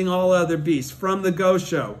 silencing all other beasts. From the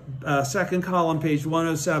Gosho, second column, page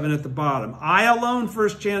 107 at the bottom. I alone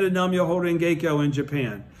first chanted Nam-myoho Renge Kyo in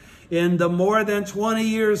Japan. In the more than 20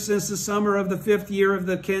 years since the summer of the 5th year of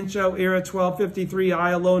the Kensho era, 1253,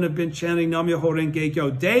 I alone have been chanting Nam-myoho Renge Kyo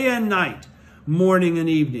day and night, morning and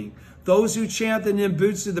evening. Those who chant the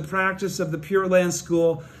Nimbutsu, the practice of the Pure Land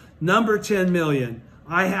School, number 10 million.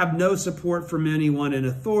 I have no support from anyone in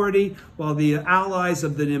authority, while the allies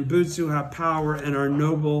of the Nimbutsu have power and are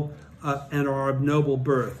noble and are of noble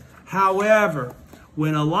birth. However,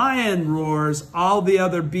 When a lion roars, all the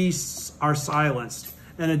other beasts are silenced,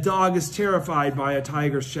 and a dog is terrified by a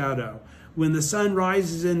tiger's shadow. When the sun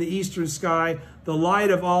rises in the eastern sky, the light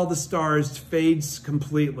of all the stars fades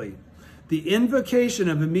completely. The invocation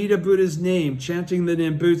of Amida Buddha's name, chanting the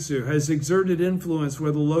Nembutsu, has exerted influence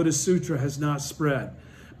where the Lotus Sutra has not spread.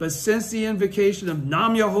 But since the invocation of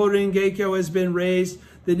Nam-myoho Renge-kyo has been raised,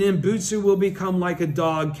 the Nembutsu will become like a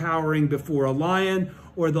dog cowering before a lion,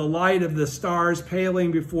 or the light of the stars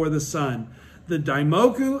paling before the sun. The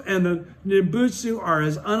Daimoku and the Nembutsu are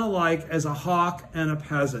as unalike as a hawk and a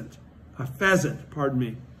pheasant, from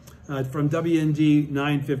WND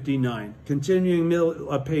 959. Continuing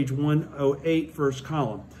page 108, first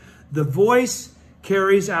column. The voice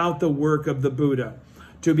carries out the work of the Buddha.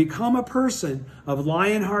 To become a person of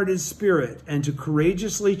lion-hearted spirit and to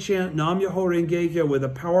courageously chant Nam-myoho Renge-kyo with a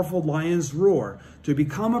powerful lion's roar, to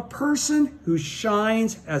become a person who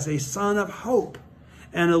shines as a sun of hope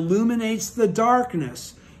and illuminates the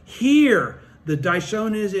darkness. Here, the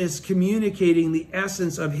Daishonin is communicating the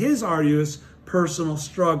essence of his arduous personal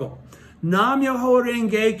struggle. Nam-myoho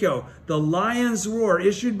Renge-kyo, the lion's roar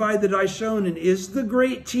issued by the Daishonin, is the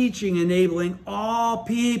great teaching enabling all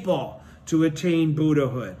people to attain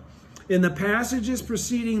Buddhahood. In the passages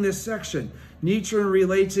preceding this section, Nichiren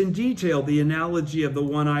relates in detail the analogy of the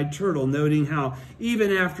one-eyed turtle, noting how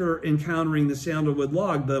even after encountering the sandalwood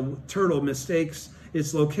log, the turtle mistakes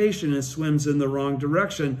its location and swims in the wrong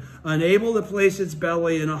direction, unable to place its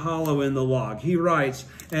belly in a hollow in the log. He writes,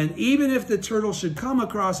 and even if the turtle should come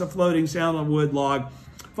across a floating sandalwood log,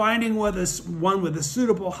 finding one with a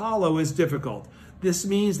suitable hollow is difficult. This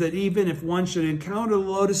means that even if one should encounter the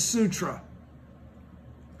Lotus Sutra,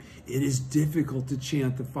 it is difficult to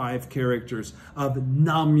chant the 5 characters of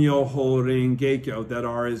Nam-myoho Renge-kyo that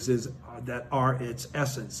are its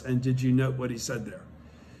essence. And did you note what he said there?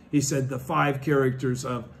 He said the 5 characters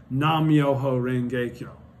of Nam-myoho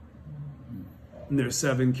Renge-kyo. And there's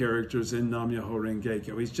 7 characters in Nam-myoho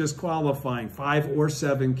Renge-kyo. He's just qualifying 5 or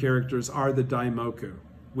 7 characters are the Daimoku.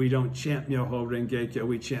 We don't chant Myoho Renge-kyo,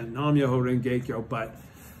 we chant Nam-myoho Renge-kyo, but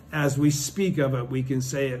as we speak of it, we can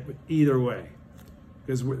say it either way,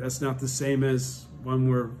 because that's not the same as when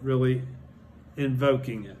we're really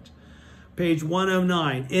invoking it. Page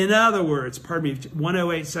 109, in other words,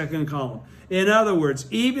 108, second column. In other words,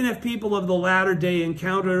 even if people of the latter day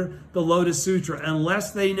encounter the Lotus Sutra,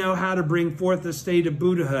 unless they know how to bring forth the state of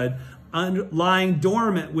Buddhahood, lying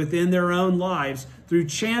dormant within their own lives, through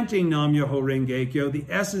chanting Nam-myoho Renge-kyo, the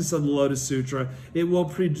essence of the Lotus Sutra, it will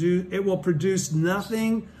produce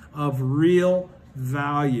nothing of real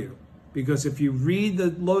value. Because if you read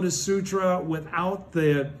the Lotus Sutra without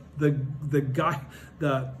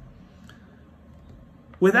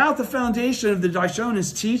without the foundation of the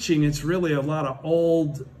Daishonin's teaching, it's really a lot of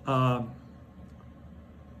old,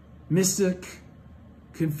 mystic,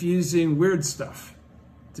 confusing, weird stuff,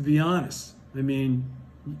 to be honest. I mean,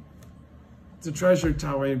 it's a treasure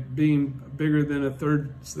tower being bigger than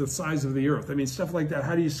 1/3 the size of the earth. I mean, stuff like that.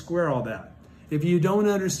 How do you square all that? If you don't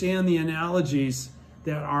understand the analogies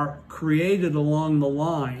that are created along the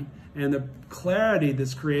line and the clarity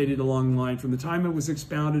that's created along the line from the time it was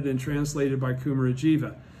expounded and translated by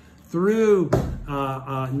Kumarajiva through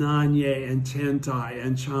Nanye and Tentai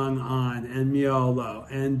and Chang'an and Myolo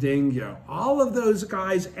and Dengyo, all of those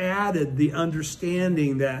guys added the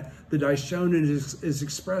understanding that the Daishonin is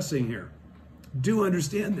expressing here. Do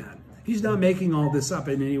understand that. He's not making all this up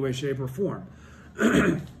in any way, shape, or form.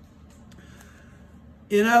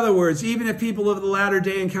 In other words, even if people of the latter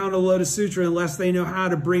day encounter the Lotus Sutra, unless they know how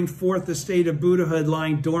to bring forth the state of Buddhahood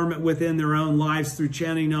lying dormant within their own lives through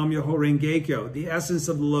chanting Nam-myoho Renge-kyo, the essence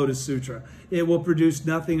of the Lotus Sutra, it will produce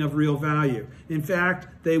nothing of real value. In fact,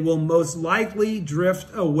 they will most likely drift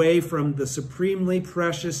away from the supremely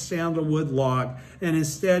precious sandalwood log and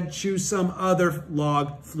instead choose some other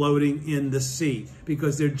log floating in the sea,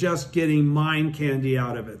 because they're just getting mind candy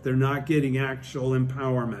out of it. They're not getting actual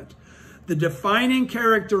empowerment. The defining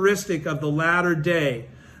characteristic of the latter day,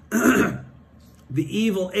 the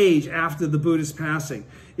evil age after the Buddha's passing,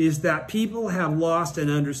 is that people have lost an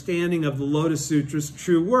understanding of the Lotus Sutra's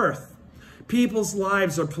true worth. People's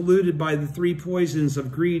lives are polluted by the 3 poisons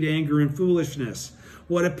of greed, anger, and foolishness.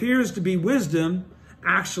 What appears to be wisdom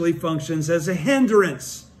actually functions as a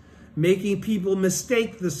hindrance, making people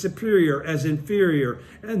mistake the superior as inferior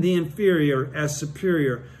and the inferior as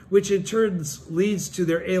superior, which in turn leads to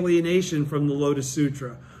their alienation from the Lotus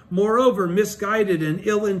Sutra. Moreover, misguided and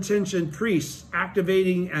ill-intentioned priests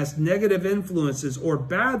activating as negative influences or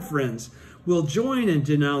bad friends will join in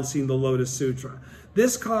denouncing the Lotus Sutra.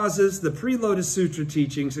 This causes the pre-Lotus Sutra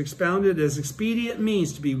teachings expounded as expedient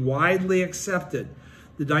means to be widely accepted,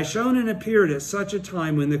 The Daishonin appeared at such a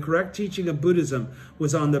time when the correct teaching of Buddhism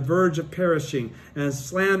was on the verge of perishing and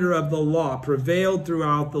slander of the law prevailed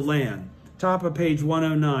throughout the land. Top of page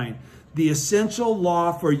 109. The essential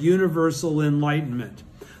law for universal enlightenment.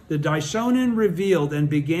 The Daishonin revealed and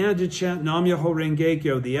began to chant Nam-myoho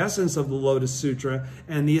Renge-kyo, the essence of the Lotus Sutra,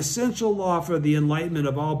 and the essential law for the enlightenment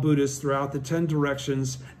of all Buddhists throughout the 10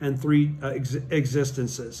 directions and 3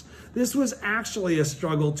 existences. This was actually a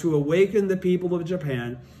struggle to awaken the people of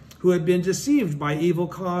Japan who had been deceived by evil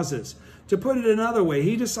causes. To put it another way,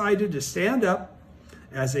 he decided to stand up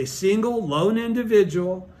as a single lone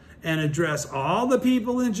individual and address all the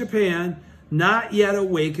people in Japan not yet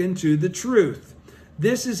awakened to the truth.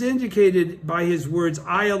 This is indicated by his words,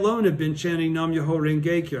 I alone have been chanting Nam-myoho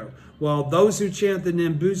Renge-kyo, while those who chant the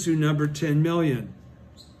Nembutsu number 10 million.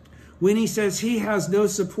 When he says he has no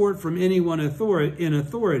support from anyone in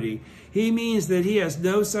authority, he means that he has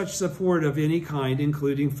no such support of any kind,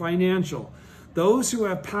 including financial. Those who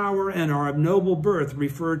have power and are of noble birth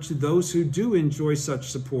refer to those who do enjoy such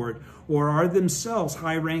support or are themselves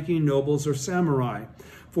high-ranking nobles or samurai.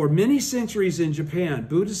 For many centuries in Japan,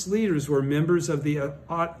 Buddhist leaders were members of the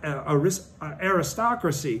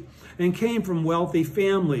aristocracy and came from wealthy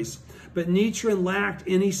families. But Nichiren lacked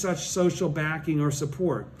any such social backing or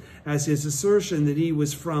support, as his assertion that he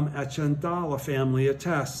was from a Chandala family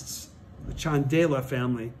attests.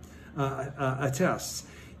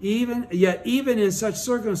 Yet even in such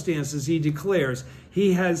circumstances, he declares,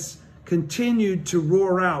 he has continued to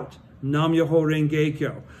roar out Nam-myoho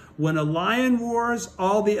Renge-kyo. When a lion roars,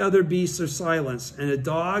 all the other beasts are silenced, and a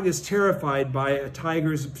dog is terrified by a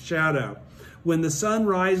tiger's shadow. When the sun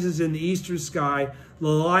rises in the eastern sky, the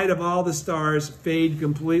light of all the stars fade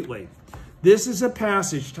completely. This is a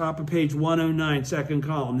passage, top of page 109, second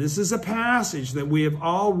column. This is a passage that we have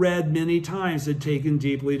all read many times and taken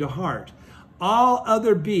deeply to heart. All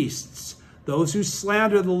other beasts, those who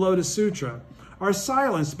slander the Lotus Sutra, are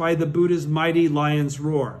silenced by the Buddha's mighty lion's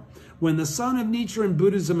roar. When the sun of Nichiren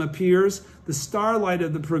Buddhism appears, the starlight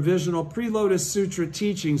of the provisional pre-Lotus Sutra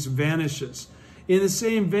teachings vanishes. In the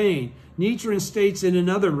same vein, Nichiren states in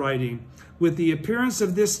another writing, with the appearance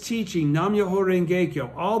of this teaching, Nam-myoho Renge-kyo,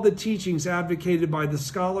 all the teachings advocated by the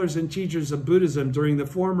scholars and teachers of Buddhism during the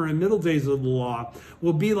former and middle days of the law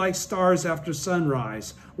will be like stars after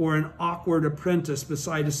sunrise, or an awkward apprentice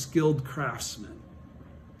beside a skilled craftsman.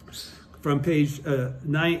 From page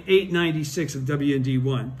 896 of WND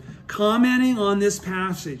 1. Commenting on this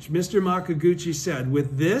passage, Mr. Makaguchi said,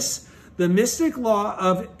 with this, the mystic law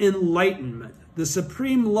of enlightenment, the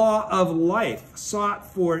supreme law of life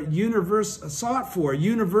sought for universally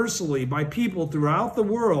by people throughout the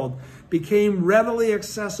world, became readily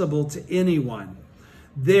accessible to anyone.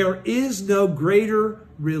 There is no greater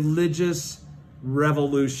religious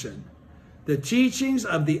revolution. The teachings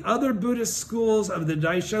of the other Buddhist schools of the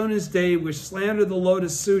Daishonin's day, which slander the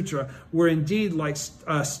Lotus Sutra, were indeed like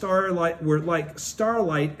starlight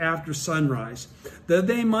after sunrise. Though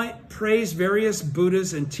they might praise various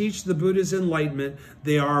Buddhas and teach the Buddha's enlightenment,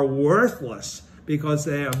 they are worthless because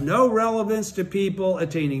they have no relevance to people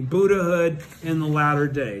attaining Buddhahood in the latter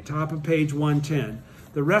day. Top of page 110.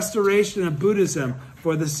 The restoration of Buddhism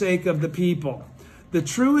for the sake of the people. The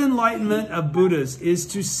true enlightenment of Buddhas is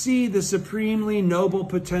to see the supremely noble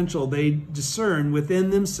potential they discern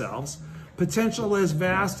within themselves, potential as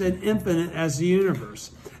vast and infinite as the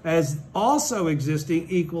universe, as also existing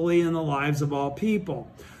equally in the lives of all people.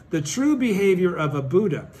 The true behavior of a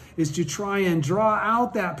Buddha is to try and draw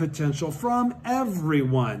out that potential from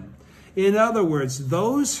everyone. In other words,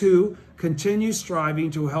 those who continue striving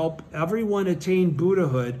to help everyone attain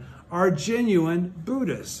Buddhahood are genuine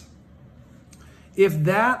Buddhas. If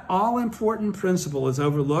that all-important principle is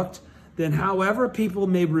overlooked, then however people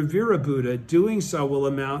may revere a Buddha, doing so will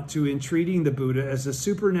amount to entreating the Buddha as a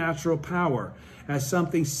supernatural power, as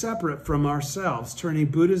something separate from ourselves, turning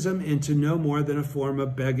Buddhism into no more than a form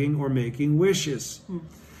of begging or making wishes.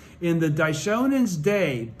 In the Daishonin's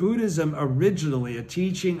day, Buddhism, originally a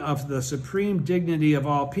teaching of the supreme dignity of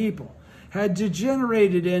all people, had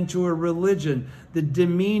degenerated into a religion that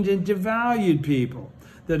demeaned and devalued people.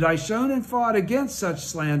 The Daishonin fought against such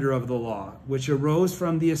slander of the law, which arose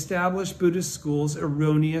from the established Buddhist school's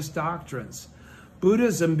erroneous doctrines.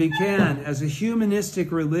 Buddhism began as a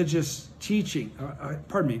humanistic religious teaching.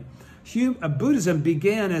 Buddhism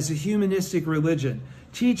began as a humanistic religion,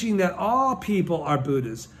 teaching that all people are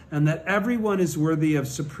Buddhas and that everyone is worthy of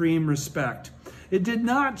supreme respect. It did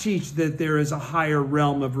not teach that there is a higher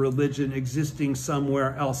realm of religion existing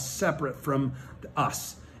somewhere else separate from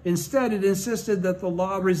us. Instead, it insisted that the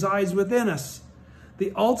law resides within us.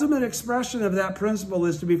 The ultimate expression of that principle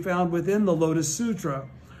is to be found within the Lotus Sutra.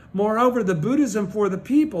 Moreover, the Buddhism for the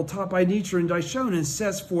people taught by Nichiren Daishonin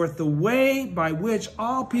sets forth the way by which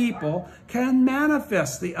all people can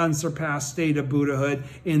manifest the unsurpassed state of Buddhahood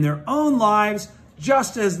in their own lives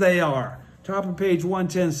just as they are. Top of page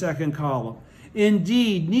 110, second column.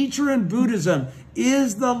 Indeed, Nichiren Buddhism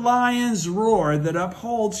is the lion's roar that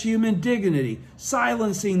upholds human dignity,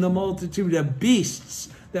 silencing the multitude of beasts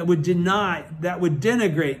that would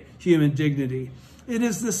denigrate human dignity. It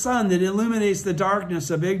is the sun that illuminates the darkness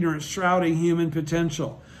of ignorance shrouding human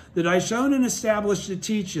potential. The Daishonin established a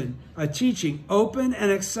teaching open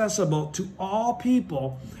and accessible to all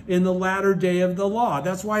people in the latter day of the law.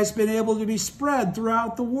 That's why it's been able to be spread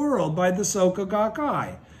throughout the world by the Soka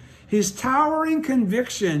Gakkai. His towering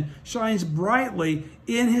conviction shines brightly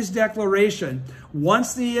in his declaration.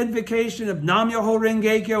 Once the invocation of Nam-myoho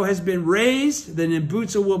Renge-kyo has been raised, the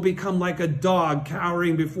Nembutsu will become like a dog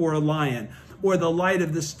cowering before a lion, or the light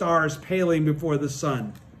of the stars paling before the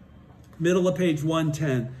sun. Middle of page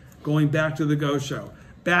 110, going back to the Gosho.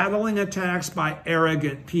 Battling attacks by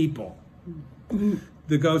arrogant people.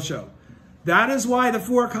 The Gosho. That is why the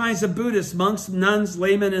four kinds of Buddhists, monks, nuns,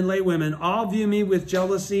 laymen, and laywomen all view me with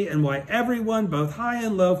jealousy, and why everyone, both high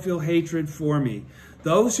and low, feel hatred for me.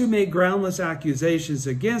 Those who make groundless accusations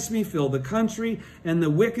against me fill the country, and the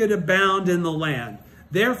wicked abound in the land.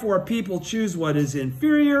 Therefore, people choose what is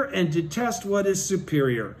inferior and detest what is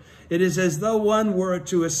superior. It is as though one were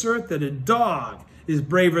to assert that a dog is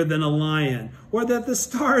braver than a lion, or that the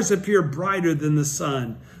stars appear brighter than the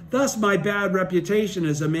sun. Thus, my bad reputation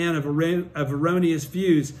as a man of erroneous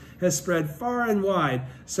views has spread far and wide,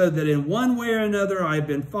 so that in one way or another I have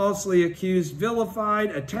been falsely accused,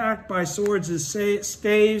 vilified, attacked by swords and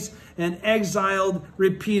staves, and exiled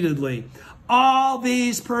repeatedly. All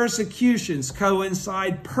these persecutions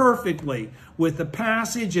coincide perfectly with the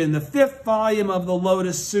passage in the 5th volume of the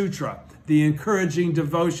Lotus Sutra, the encouraging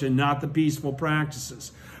devotion, not the peaceful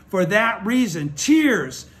practices. For that reason,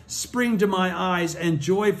 tears spring to my eyes and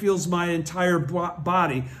joy fills my entire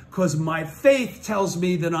body, because my faith tells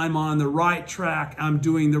me that I'm on the right track, I'm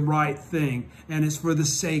doing the right thing, and it's for the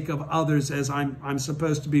sake of others as I'm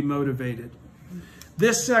supposed to be motivated.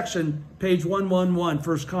 This section, page 111,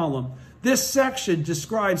 first column, this section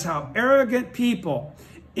describes how arrogant people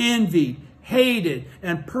envied, hated,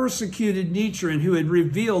 and persecuted Nichiren, who had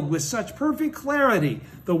revealed with such perfect clarity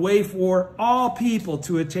the way for all people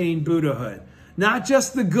to attain Buddhahood. Not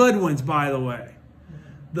just the good ones, by the way.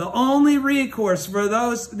 The only recourse for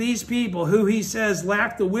these people who he says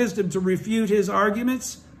lack the wisdom to refute his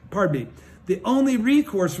arguments, the only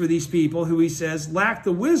recourse for these people who he says lack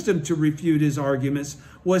the wisdom to refute his arguments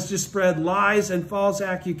was to spread lies and false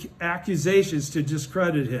accusations to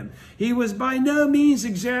discredit him. He was by no means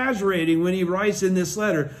exaggerating when he writes in this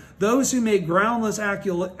letter, "Those who make groundless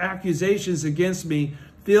accusations against me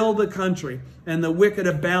fill the country, and the wicked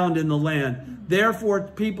abound in the land. Therefore,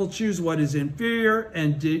 people choose what is inferior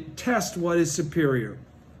and detest what is superior."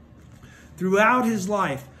 Throughout his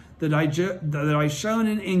life, the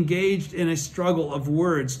Daishonin engaged in a struggle of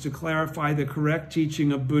words to clarify the correct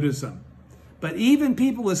teaching of Buddhism. But even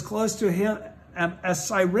people as close to him as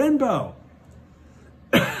Sairenbo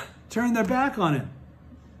turned their back on him,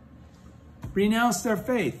 renounced their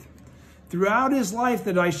faith. Throughout his life,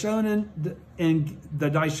 the Daishonin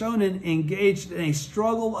engaged in a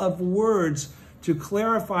struggle of words to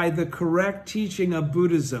clarify the correct teaching of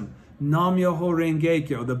Buddhism, Nam-myoho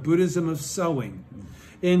Renge-kyo, the Buddhism of sowing.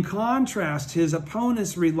 In contrast, his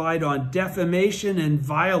opponents relied on defamation and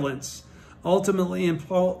violence, ultimately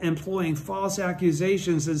employing false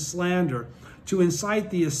accusations and slander to incite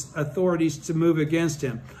the authorities to move against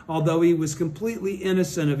him, although he was completely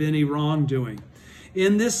innocent of any wrongdoing.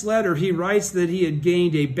 In this letter, he writes that he had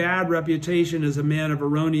gained a bad reputation as a man of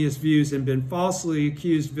erroneous views and been falsely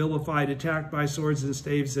accused, vilified, attacked by swords and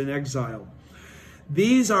staves, and exiled.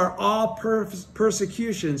 These are all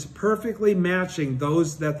persecutions perfectly matching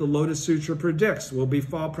those that the Lotus Sutra predicts will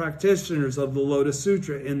befall practitioners of the Lotus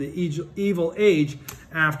Sutra in the evil age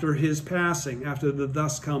after his passing, after the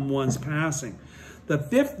Thus Come One's passing. The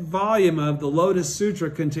 5th volume of the Lotus Sutra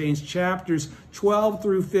contains chapters 12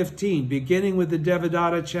 through 15, beginning with the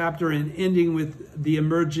Devadatta chapter and ending with the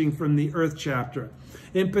Emerging from the Earth chapter.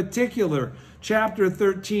 In particular, chapter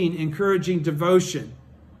 13, Encouraging Devotion,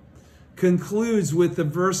 concludes with the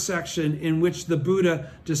verse section in which the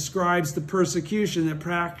Buddha describes the persecution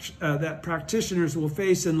that practitioners will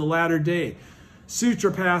face in the latter day.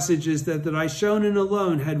 Sutra passages that the Daishonin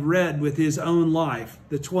alone had read with his own life,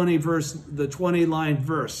 the 20-line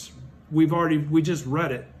verse. We just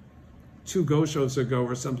read it 2 goshos ago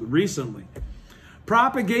or something recently.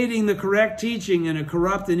 Propagating the correct teaching in a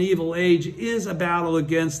corrupt and evil age is a battle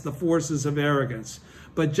against the forces of arrogance.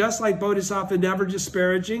 But just like Bodhisattva Never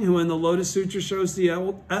Disparaging, who in the Lotus Sutra shows the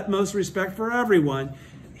utmost respect for everyone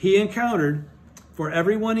he encountered,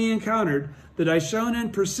 the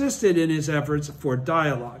Daishonin persisted in his efforts for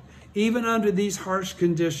dialogue, even under these harsh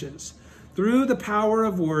conditions. Through the power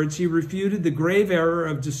of words, he refuted the grave error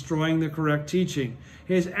of destroying the correct teaching.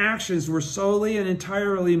 His actions were solely and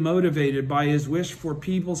entirely motivated by his wish for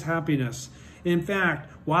people's happiness. In fact,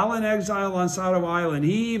 while in exile on Sado Island,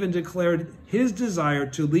 he even declared his desire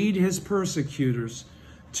to lead his persecutors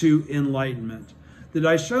to enlightenment. The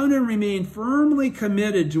Daishonin remained firmly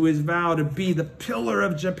committed to his vow to be the pillar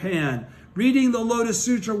of Japan, reading the Lotus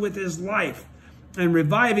Sutra with his life and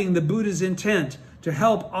reviving the Buddha's intent to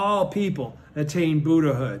help all people attain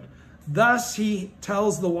Buddhahood. Thus, he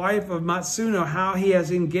tells the wife of Matsuno how he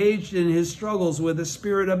has engaged in his struggles with a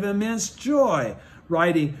spirit of immense joy,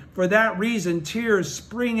 writing, "For that reason, tears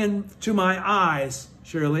spring into my eyes,"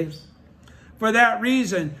 Shirley. "For that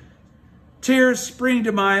reason, tears spring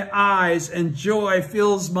to my eyes and joy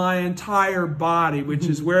fills my entire body," which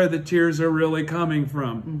is where the tears are really coming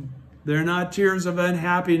from. They're not tears of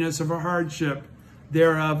unhappiness, of a hardship.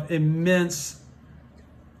 They're of immense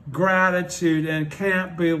gratitude and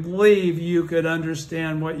can't believe you could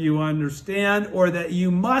understand what you understand, or that you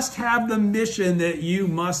must have the mission that you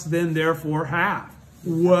must then therefore have.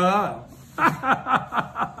 Whoa.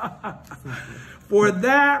 For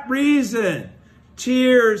that reason,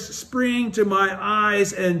 tears spring to my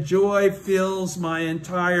eyes and joy fills my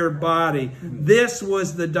entire body. This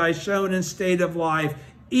was the Daishonin state of life,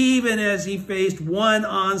 even as he faced one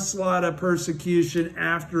onslaught of persecution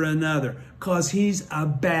after another, because he's a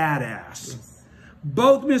badass. Yes.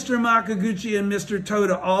 Both Mr. Makaguchi and Mr.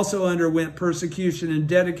 Toda also underwent persecution and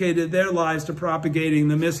dedicated their lives to propagating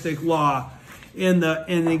the mystic law in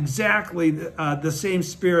exactly the same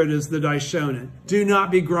spirit as the Daishonin. Do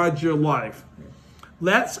not begrudge your life.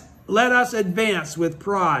 Let us advance with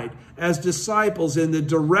pride as disciples in the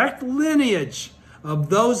direct lineage of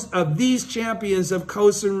these champions of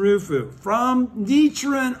Kosen Rufu, from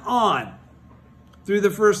Nichiren on, through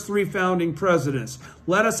the first three founding presidents.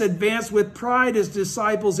 Let us advance with pride as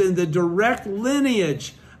disciples in the direct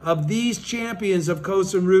lineage of these champions of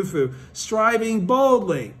Kosen Rufu, striving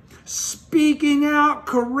boldly, speaking out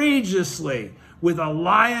courageously with a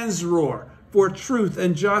lion's roar for truth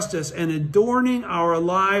and justice, and adorning our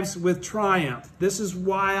lives with triumph. This is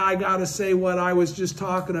why I got to say what I was just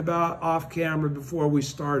talking about off camera before we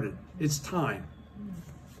started. It's time.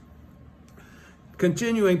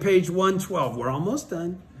 Continuing, page 112. We're almost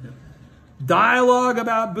done. Yep. Dialogue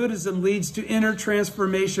about Buddhism leads to inner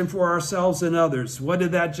transformation for ourselves and others. What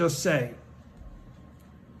did that just say?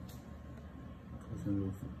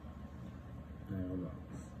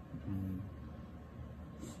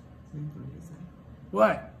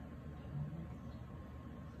 What?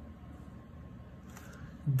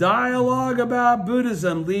 Dialogue about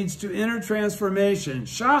Buddhism leads to inner transformation.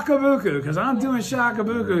 Shakabuku, because I'm doing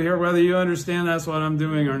Shakabuku here, whether you understand that's what I'm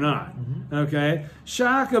doing or not. Okay?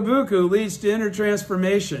 Shakabuku leads to inner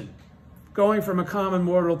transformation, going from a common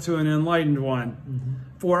mortal to an enlightened one,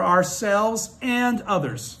 for ourselves and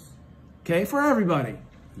others. Okay? For everybody.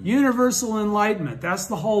 Universal enlightenment. That's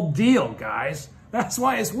the whole deal, guys. That's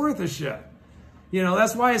why it's worth a shit. You know,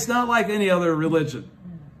 that's why it's not like any other religion.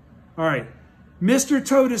 All right. Mr.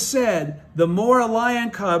 Toda said, the more a lion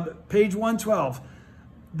cub, page 112,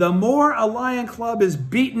 the more a lion cub is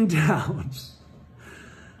beaten down,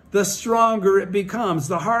 the stronger it becomes.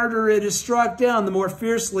 The harder it is struck down, the more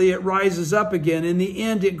fiercely it rises up again. In the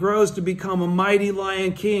end, it grows to become a mighty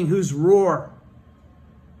lion king whose roar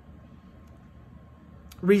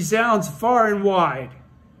resounds far and wide.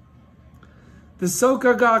 The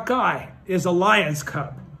Soka Gakkai is a lion's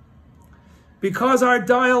cub. Because our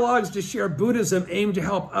dialogues to share Buddhism aim to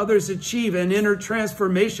help others achieve an inner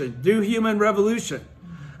transformation, do human revolution,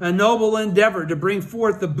 a noble endeavor to bring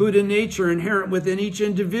forth the Buddha nature inherent within each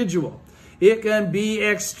individual, it can be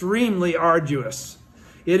extremely arduous.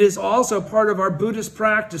 It is also part of our Buddhist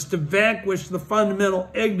practice to vanquish the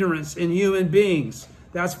fundamental ignorance in human beings.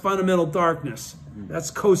 That's fundamental darkness.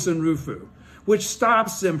 That's Kosen Rufu, which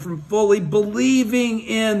stops them from fully believing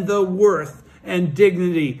in the worth and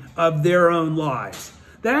dignity of their own lives.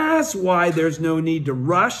 That's why there's no need to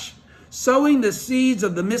rush. Sowing the seeds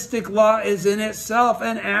of the mystic law is in itself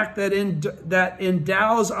an act that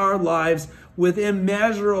endows our lives with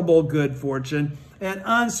immeasurable good fortune and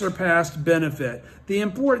unsurpassed benefit. The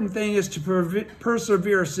important thing is to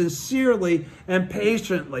persevere sincerely and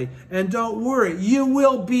patiently. And don't worry, you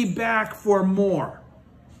will be back for more.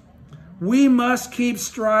 We must keep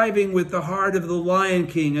striving with the heart of the Lion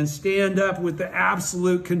King and stand up with the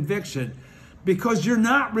absolute conviction, because you're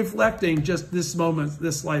not reflecting just this moment,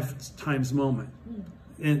 this lifetime's moment,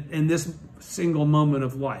 in this single moment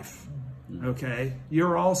of life, okay?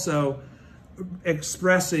 You're also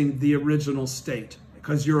expressing the original state,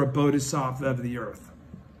 because you're a bodhisattva of the earth.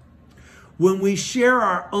 When we share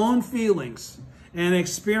our own feelings and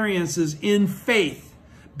experiences in faith,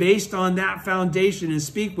 based on that foundation, and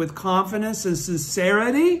speak with confidence and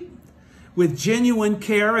sincerity, with genuine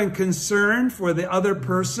care and concern for the other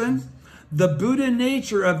person, the Buddha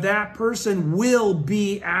nature of that person will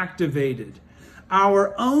be activated.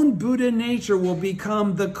 Our own Buddha nature will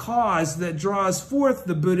become the cause that draws forth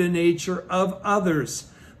the Buddha nature of others.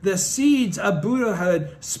 The seeds of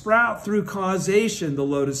Buddhahood sprout through causation, the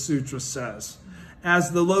Lotus Sutra says.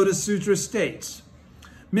 As the Lotus Sutra states,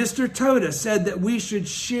 Mr. Toda said that we should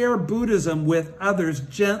share Buddhism with others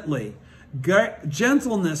gently.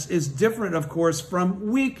 Gentleness is different, of course, from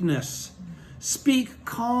weakness. Speak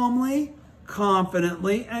calmly,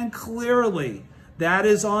 confidently, and clearly. That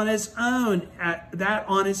on its own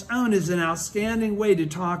is an outstanding way to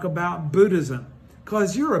talk about Buddhism.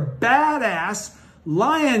 Because you're a badass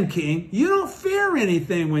Lion King. You don't fear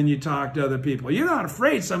anything when you talk to other people. You're not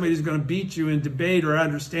afraid somebody's going to beat you in debate or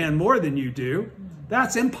understand more than you do.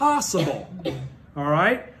 That's impossible, all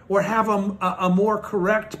right? Or have a more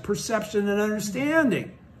correct perception and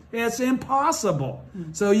understanding. It's impossible.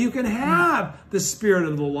 So you can have the spirit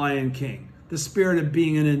of the Lion King, the spirit of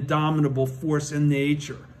being an indomitable force in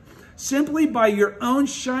nature, simply by your own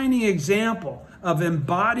shining example of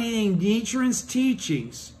embodying Nichiren's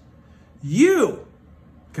teachings. You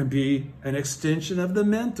can be an extension of the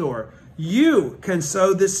mentor. You can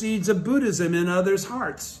sow the seeds of Buddhism in others'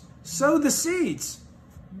 hearts. Sow the seeds.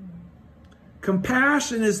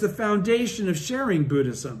 Compassion is the foundation of sharing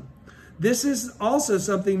Buddhism. This is also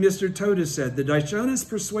something Mr. Toda said. The Daishonin's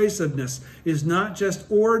persuasiveness is not just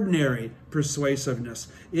ordinary persuasiveness.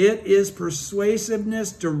 It is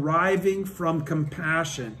persuasiveness deriving from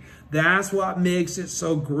compassion. That's what makes it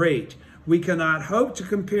so great. We cannot hope to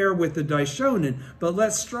compare with the Daishonin, but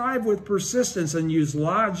let's strive with persistence and use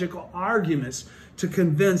logical arguments to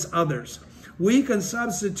convince others. We can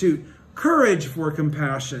substitute courage for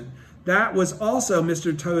compassion. That was also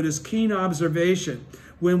Mr. Toda's keen observation.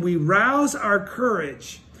 When we rouse our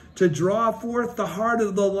courage to draw forth the heart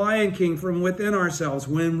of the Lion King from within ourselves,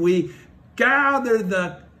 when we gather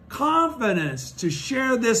the confidence to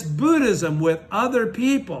share this Buddhism with other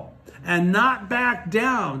people and not back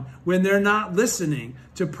down when they're not listening,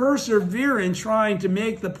 to persevere in trying to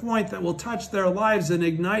make the point that will touch their lives and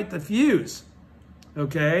ignite the fuse.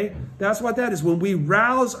 Okay? That's what that is. When we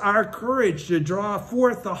rouse our courage to draw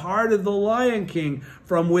forth the heart of the Lion King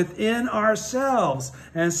from within ourselves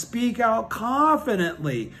and speak out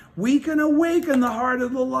confidently, we can awaken the heart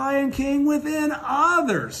of the Lion King within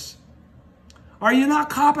others. Are you not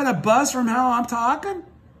copping a buzz from how I'm talking?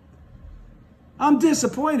 I'm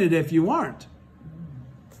disappointed if you aren't.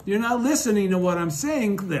 You're not listening to what I'm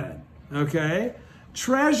saying then. Okay?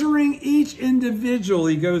 Treasuring each individual,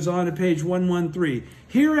 he goes on to page 113.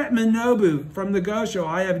 Here at Minobu, from the Gosho,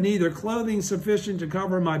 I have neither clothing sufficient to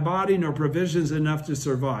cover my body nor provisions enough to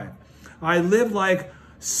survive. I live like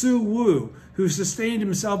Su Wu, who sustained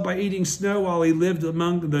himself by eating snow while he lived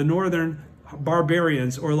among the northern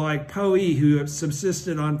barbarians, or like Po Yi, who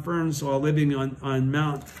subsisted on ferns while living on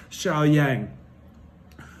Mount Shaoyang.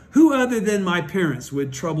 Who other than my parents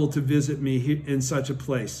would trouble to visit me in such a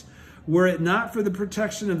place? Were it not for the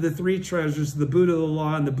protection of the three treasures, the Buddha, the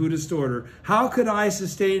law, and the Buddhist order, how could I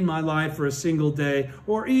sustain my life for a single day,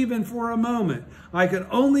 or even for a moment? I can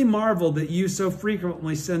only marvel that you so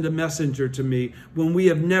frequently send a messenger to me when we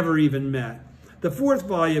have never even met. The fourth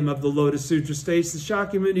volume of the Lotus Sutra states the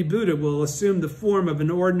Shakyamuni Buddha will assume the form of an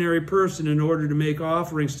ordinary person in order to make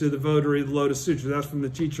offerings to the votary of the Lotus Sutra. That's from the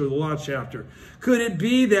Teacher of the Law chapter. Could it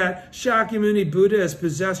be that Shakyamuni Buddha has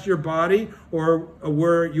possessed your body, or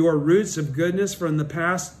were your roots of goodness from the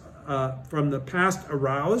past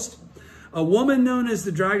aroused? A woman known as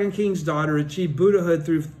the Dragon King's daughter achieved Buddhahood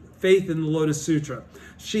through faith in the Lotus Sutra.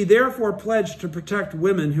 She therefore pledged to protect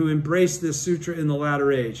women who embrace this sutra in the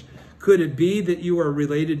latter age. Could it be that you are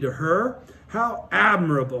related to her? How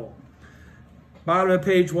admirable. Bottom of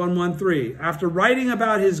page 113. After writing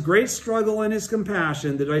about his great struggle and his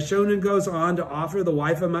compassion, the Daishonin goes on to offer the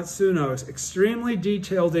wife of Matsuno extremely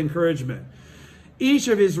detailed encouragement. Each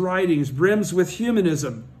of his writings brims with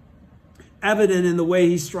humanism, evident in the way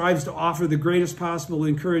he strives to offer the greatest possible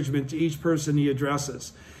encouragement to each person he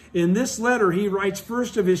addresses. In this letter, he writes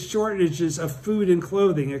first of his shortages of food and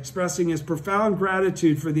clothing, expressing his profound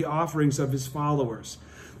gratitude for the offerings of his followers.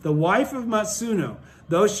 The wife of Matsuno,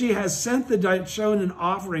 though she has sent the Daishonin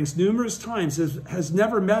offerings numerous times, has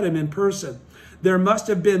never met him in person. There must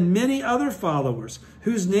have been many other followers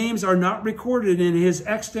whose names are not recorded in his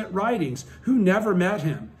extant writings who never met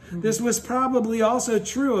him. This was probably also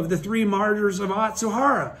true of the 3 martyrs of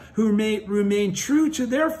Atsuhara, who remained true to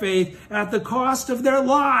their faith at the cost of their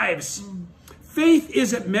lives. Faith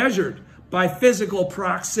isn't measured by physical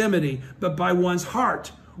proximity, but by one's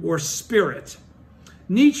heart or spirit.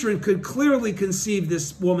 Nichiren could clearly perceive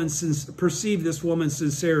this woman's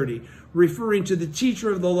sincerity. Referring to the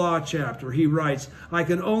teacher of the law chapter, he writes, I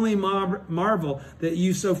can only marvel that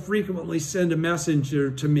you so frequently send a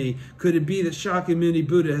messenger to me. Could it be that Shakyamuni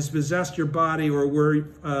Buddha has possessed your body, or were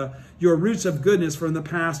your roots of goodness from the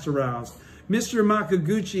past aroused? Mr.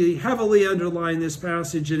 Makaguchi heavily underlined this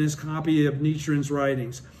passage in his copy of Nichiren's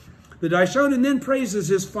writings. The Daishonin then praises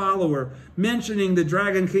his follower, mentioning the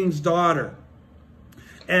Dragon King's daughter,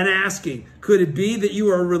 and asking, could it be that you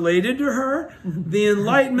are related to her? The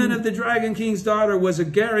enlightenment of the Dragon King's daughter was a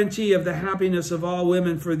guarantee of the happiness of all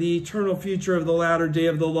women for the eternal future of the latter day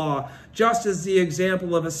of the law, just as the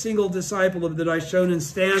example of a single disciple of the Daishonin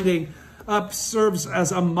standing up serves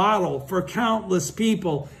as a model for countless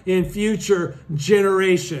people in future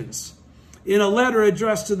generations. In a letter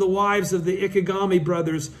addressed to the wives of the Ikegami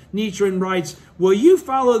brothers, Nichiren writes, will you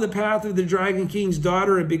follow the path of the Dragon King's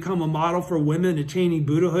daughter and become a model for women attaining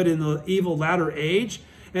Buddhahood in the evil latter age?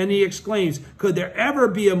 And he exclaims, could there ever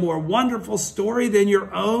be a more wonderful story than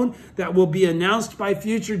your own that will be announced by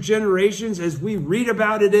future generations as we read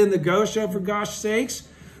about it in the Gosho, for gosh sakes?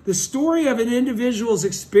 The story of an individual's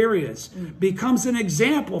experience becomes an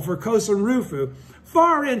example for Kosen Rufu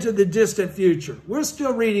far into the distant future. We're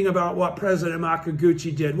still reading about what President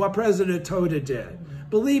Makaguchi did, what President Toda did.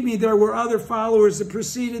 Believe me, there were other followers that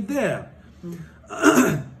preceded them.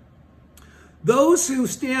 Those who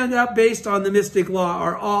stand up based on the mystic law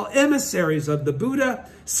are all emissaries of the Buddha,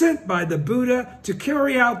 sent by the Buddha to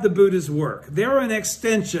carry out the Buddha's work. They're an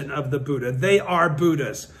extension of the Buddha. They are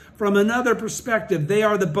Buddhas. From another perspective, they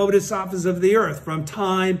are the bodhisattvas of the earth from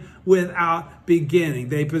time without beginning.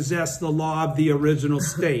 They possess the law of the original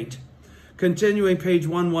state. Continuing page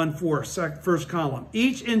 114, first column.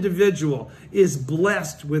 Each individual is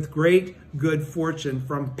blessed with great good fortune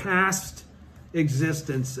from past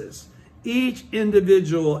existences. Each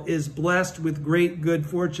individual is blessed with great good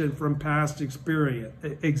fortune from past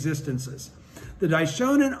existences. The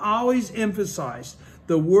Daishonin always emphasized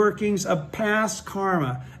the workings of past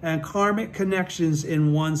karma and karmic connections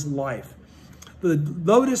in one's life. The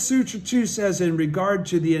Lotus Sutra 2 says, in regard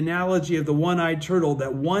to the analogy of the one-eyed turtle,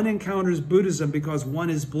 that one encounters Buddhism because one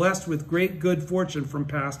is blessed with great good fortune from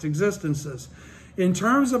past existences. In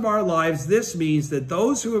terms of our lives, this means that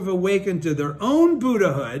those who have awakened to their own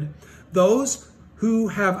Buddhahood, those who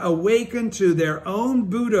have awakened to their own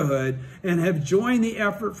Buddhahood and have joined the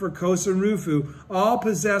effort for Kosen Rufu, all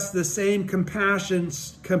possess the same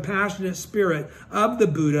compassionate spirit of the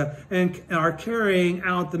Buddha and are carrying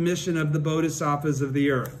out the mission of the Bodhisattvas of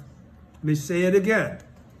the earth. Let me say it again.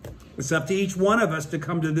 It's up to each one of us to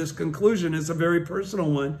come to this conclusion. It's a very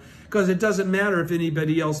personal one, because it doesn't matter if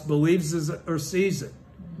anybody else believes it or sees it.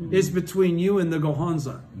 It's between you and the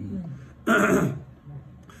Gohonzon.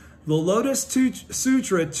 The Lotus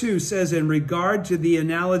Sutra 2 says, in regard to the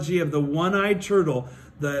analogy of the one-eyed turtle,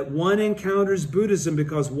 that one encounters Buddhism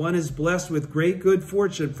because one is blessed with great good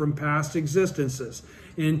fortune from past existences.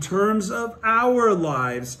 In terms of our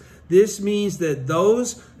lives, this means that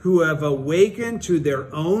those who have awakened to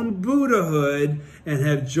their own Buddhahood and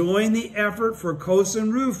have joined the effort for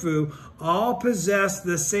Kosen Rufu all possess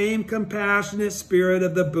the same compassionate spirit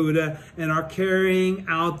of the Buddha and are carrying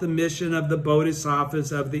out the mission of the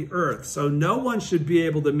Bodhisattvas of the earth. So no one should be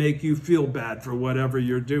able to make you feel bad for whatever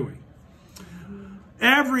you're doing.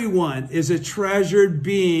 Everyone is a treasured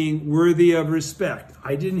being worthy of respect.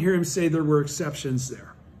 I didn't hear him say there were exceptions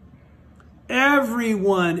there.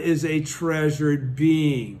 Everyone is a treasured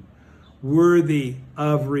being worthy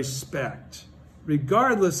of respect.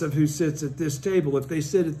 Regardless of who sits at this table, if they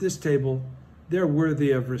sit at this table, they're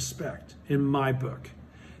worthy of respect in my book.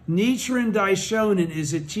 Nichiren Daishonin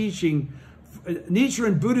is a teaching,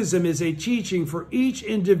 Nichiren Buddhism is a teaching for each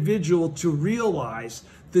individual to realize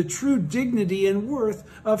the true dignity and worth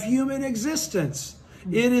of human existence.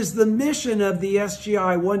 It is the mission of the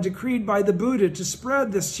SGI, one decreed by the Buddha, to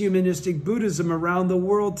spread this humanistic Buddhism around the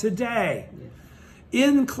world today.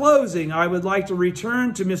 In closing, I would like to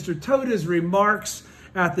return to Mr. Toda's remarks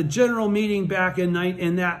at the general meeting back in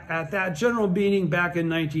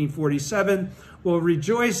 1947, while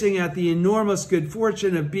rejoicing at the enormous good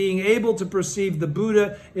fortune of being able to perceive the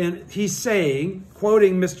Buddha, and he's saying,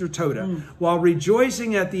 quoting Mr. Toda, while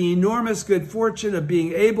rejoicing at the enormous good fortune of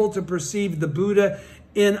being able to perceive the Buddha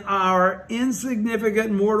in our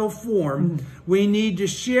insignificant mortal form, we need to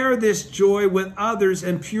share this joy with others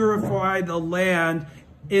and purify the land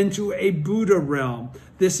into a Buddha realm.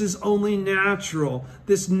 This is only natural.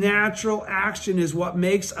 This natural action is what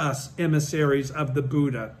makes us emissaries of the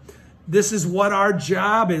Buddha. This is what our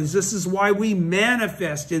job is. This is why we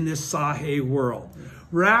manifest in this Sahe world.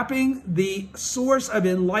 Wrapping the source of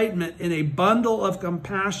enlightenment in a bundle of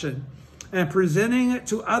compassion and presenting it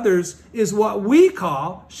to others is what we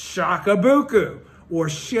call Shakabuku, or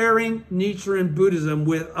sharing Nichiren Buddhism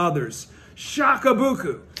with others.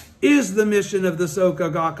 Shakabuku is the mission of the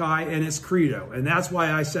Soka Gakkai and its credo. And that's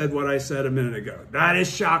why I said what I said a minute ago. That is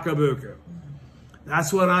Shakabuku.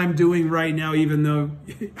 That's what I'm doing right now, even though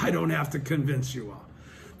I don't have to convince you all.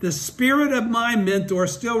 The spirit of my mentor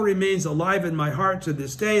still remains alive in my heart to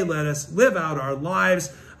this day. Let us live out our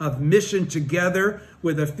lives of mission together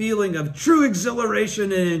with a feeling of true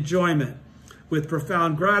exhilaration and enjoyment, with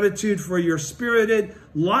profound gratitude for your spirited,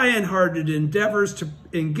 lion-hearted endeavors to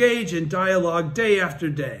engage in dialogue day after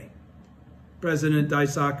day. President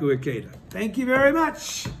Daisaku Ikeda. Thank you very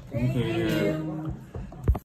much. Thank you.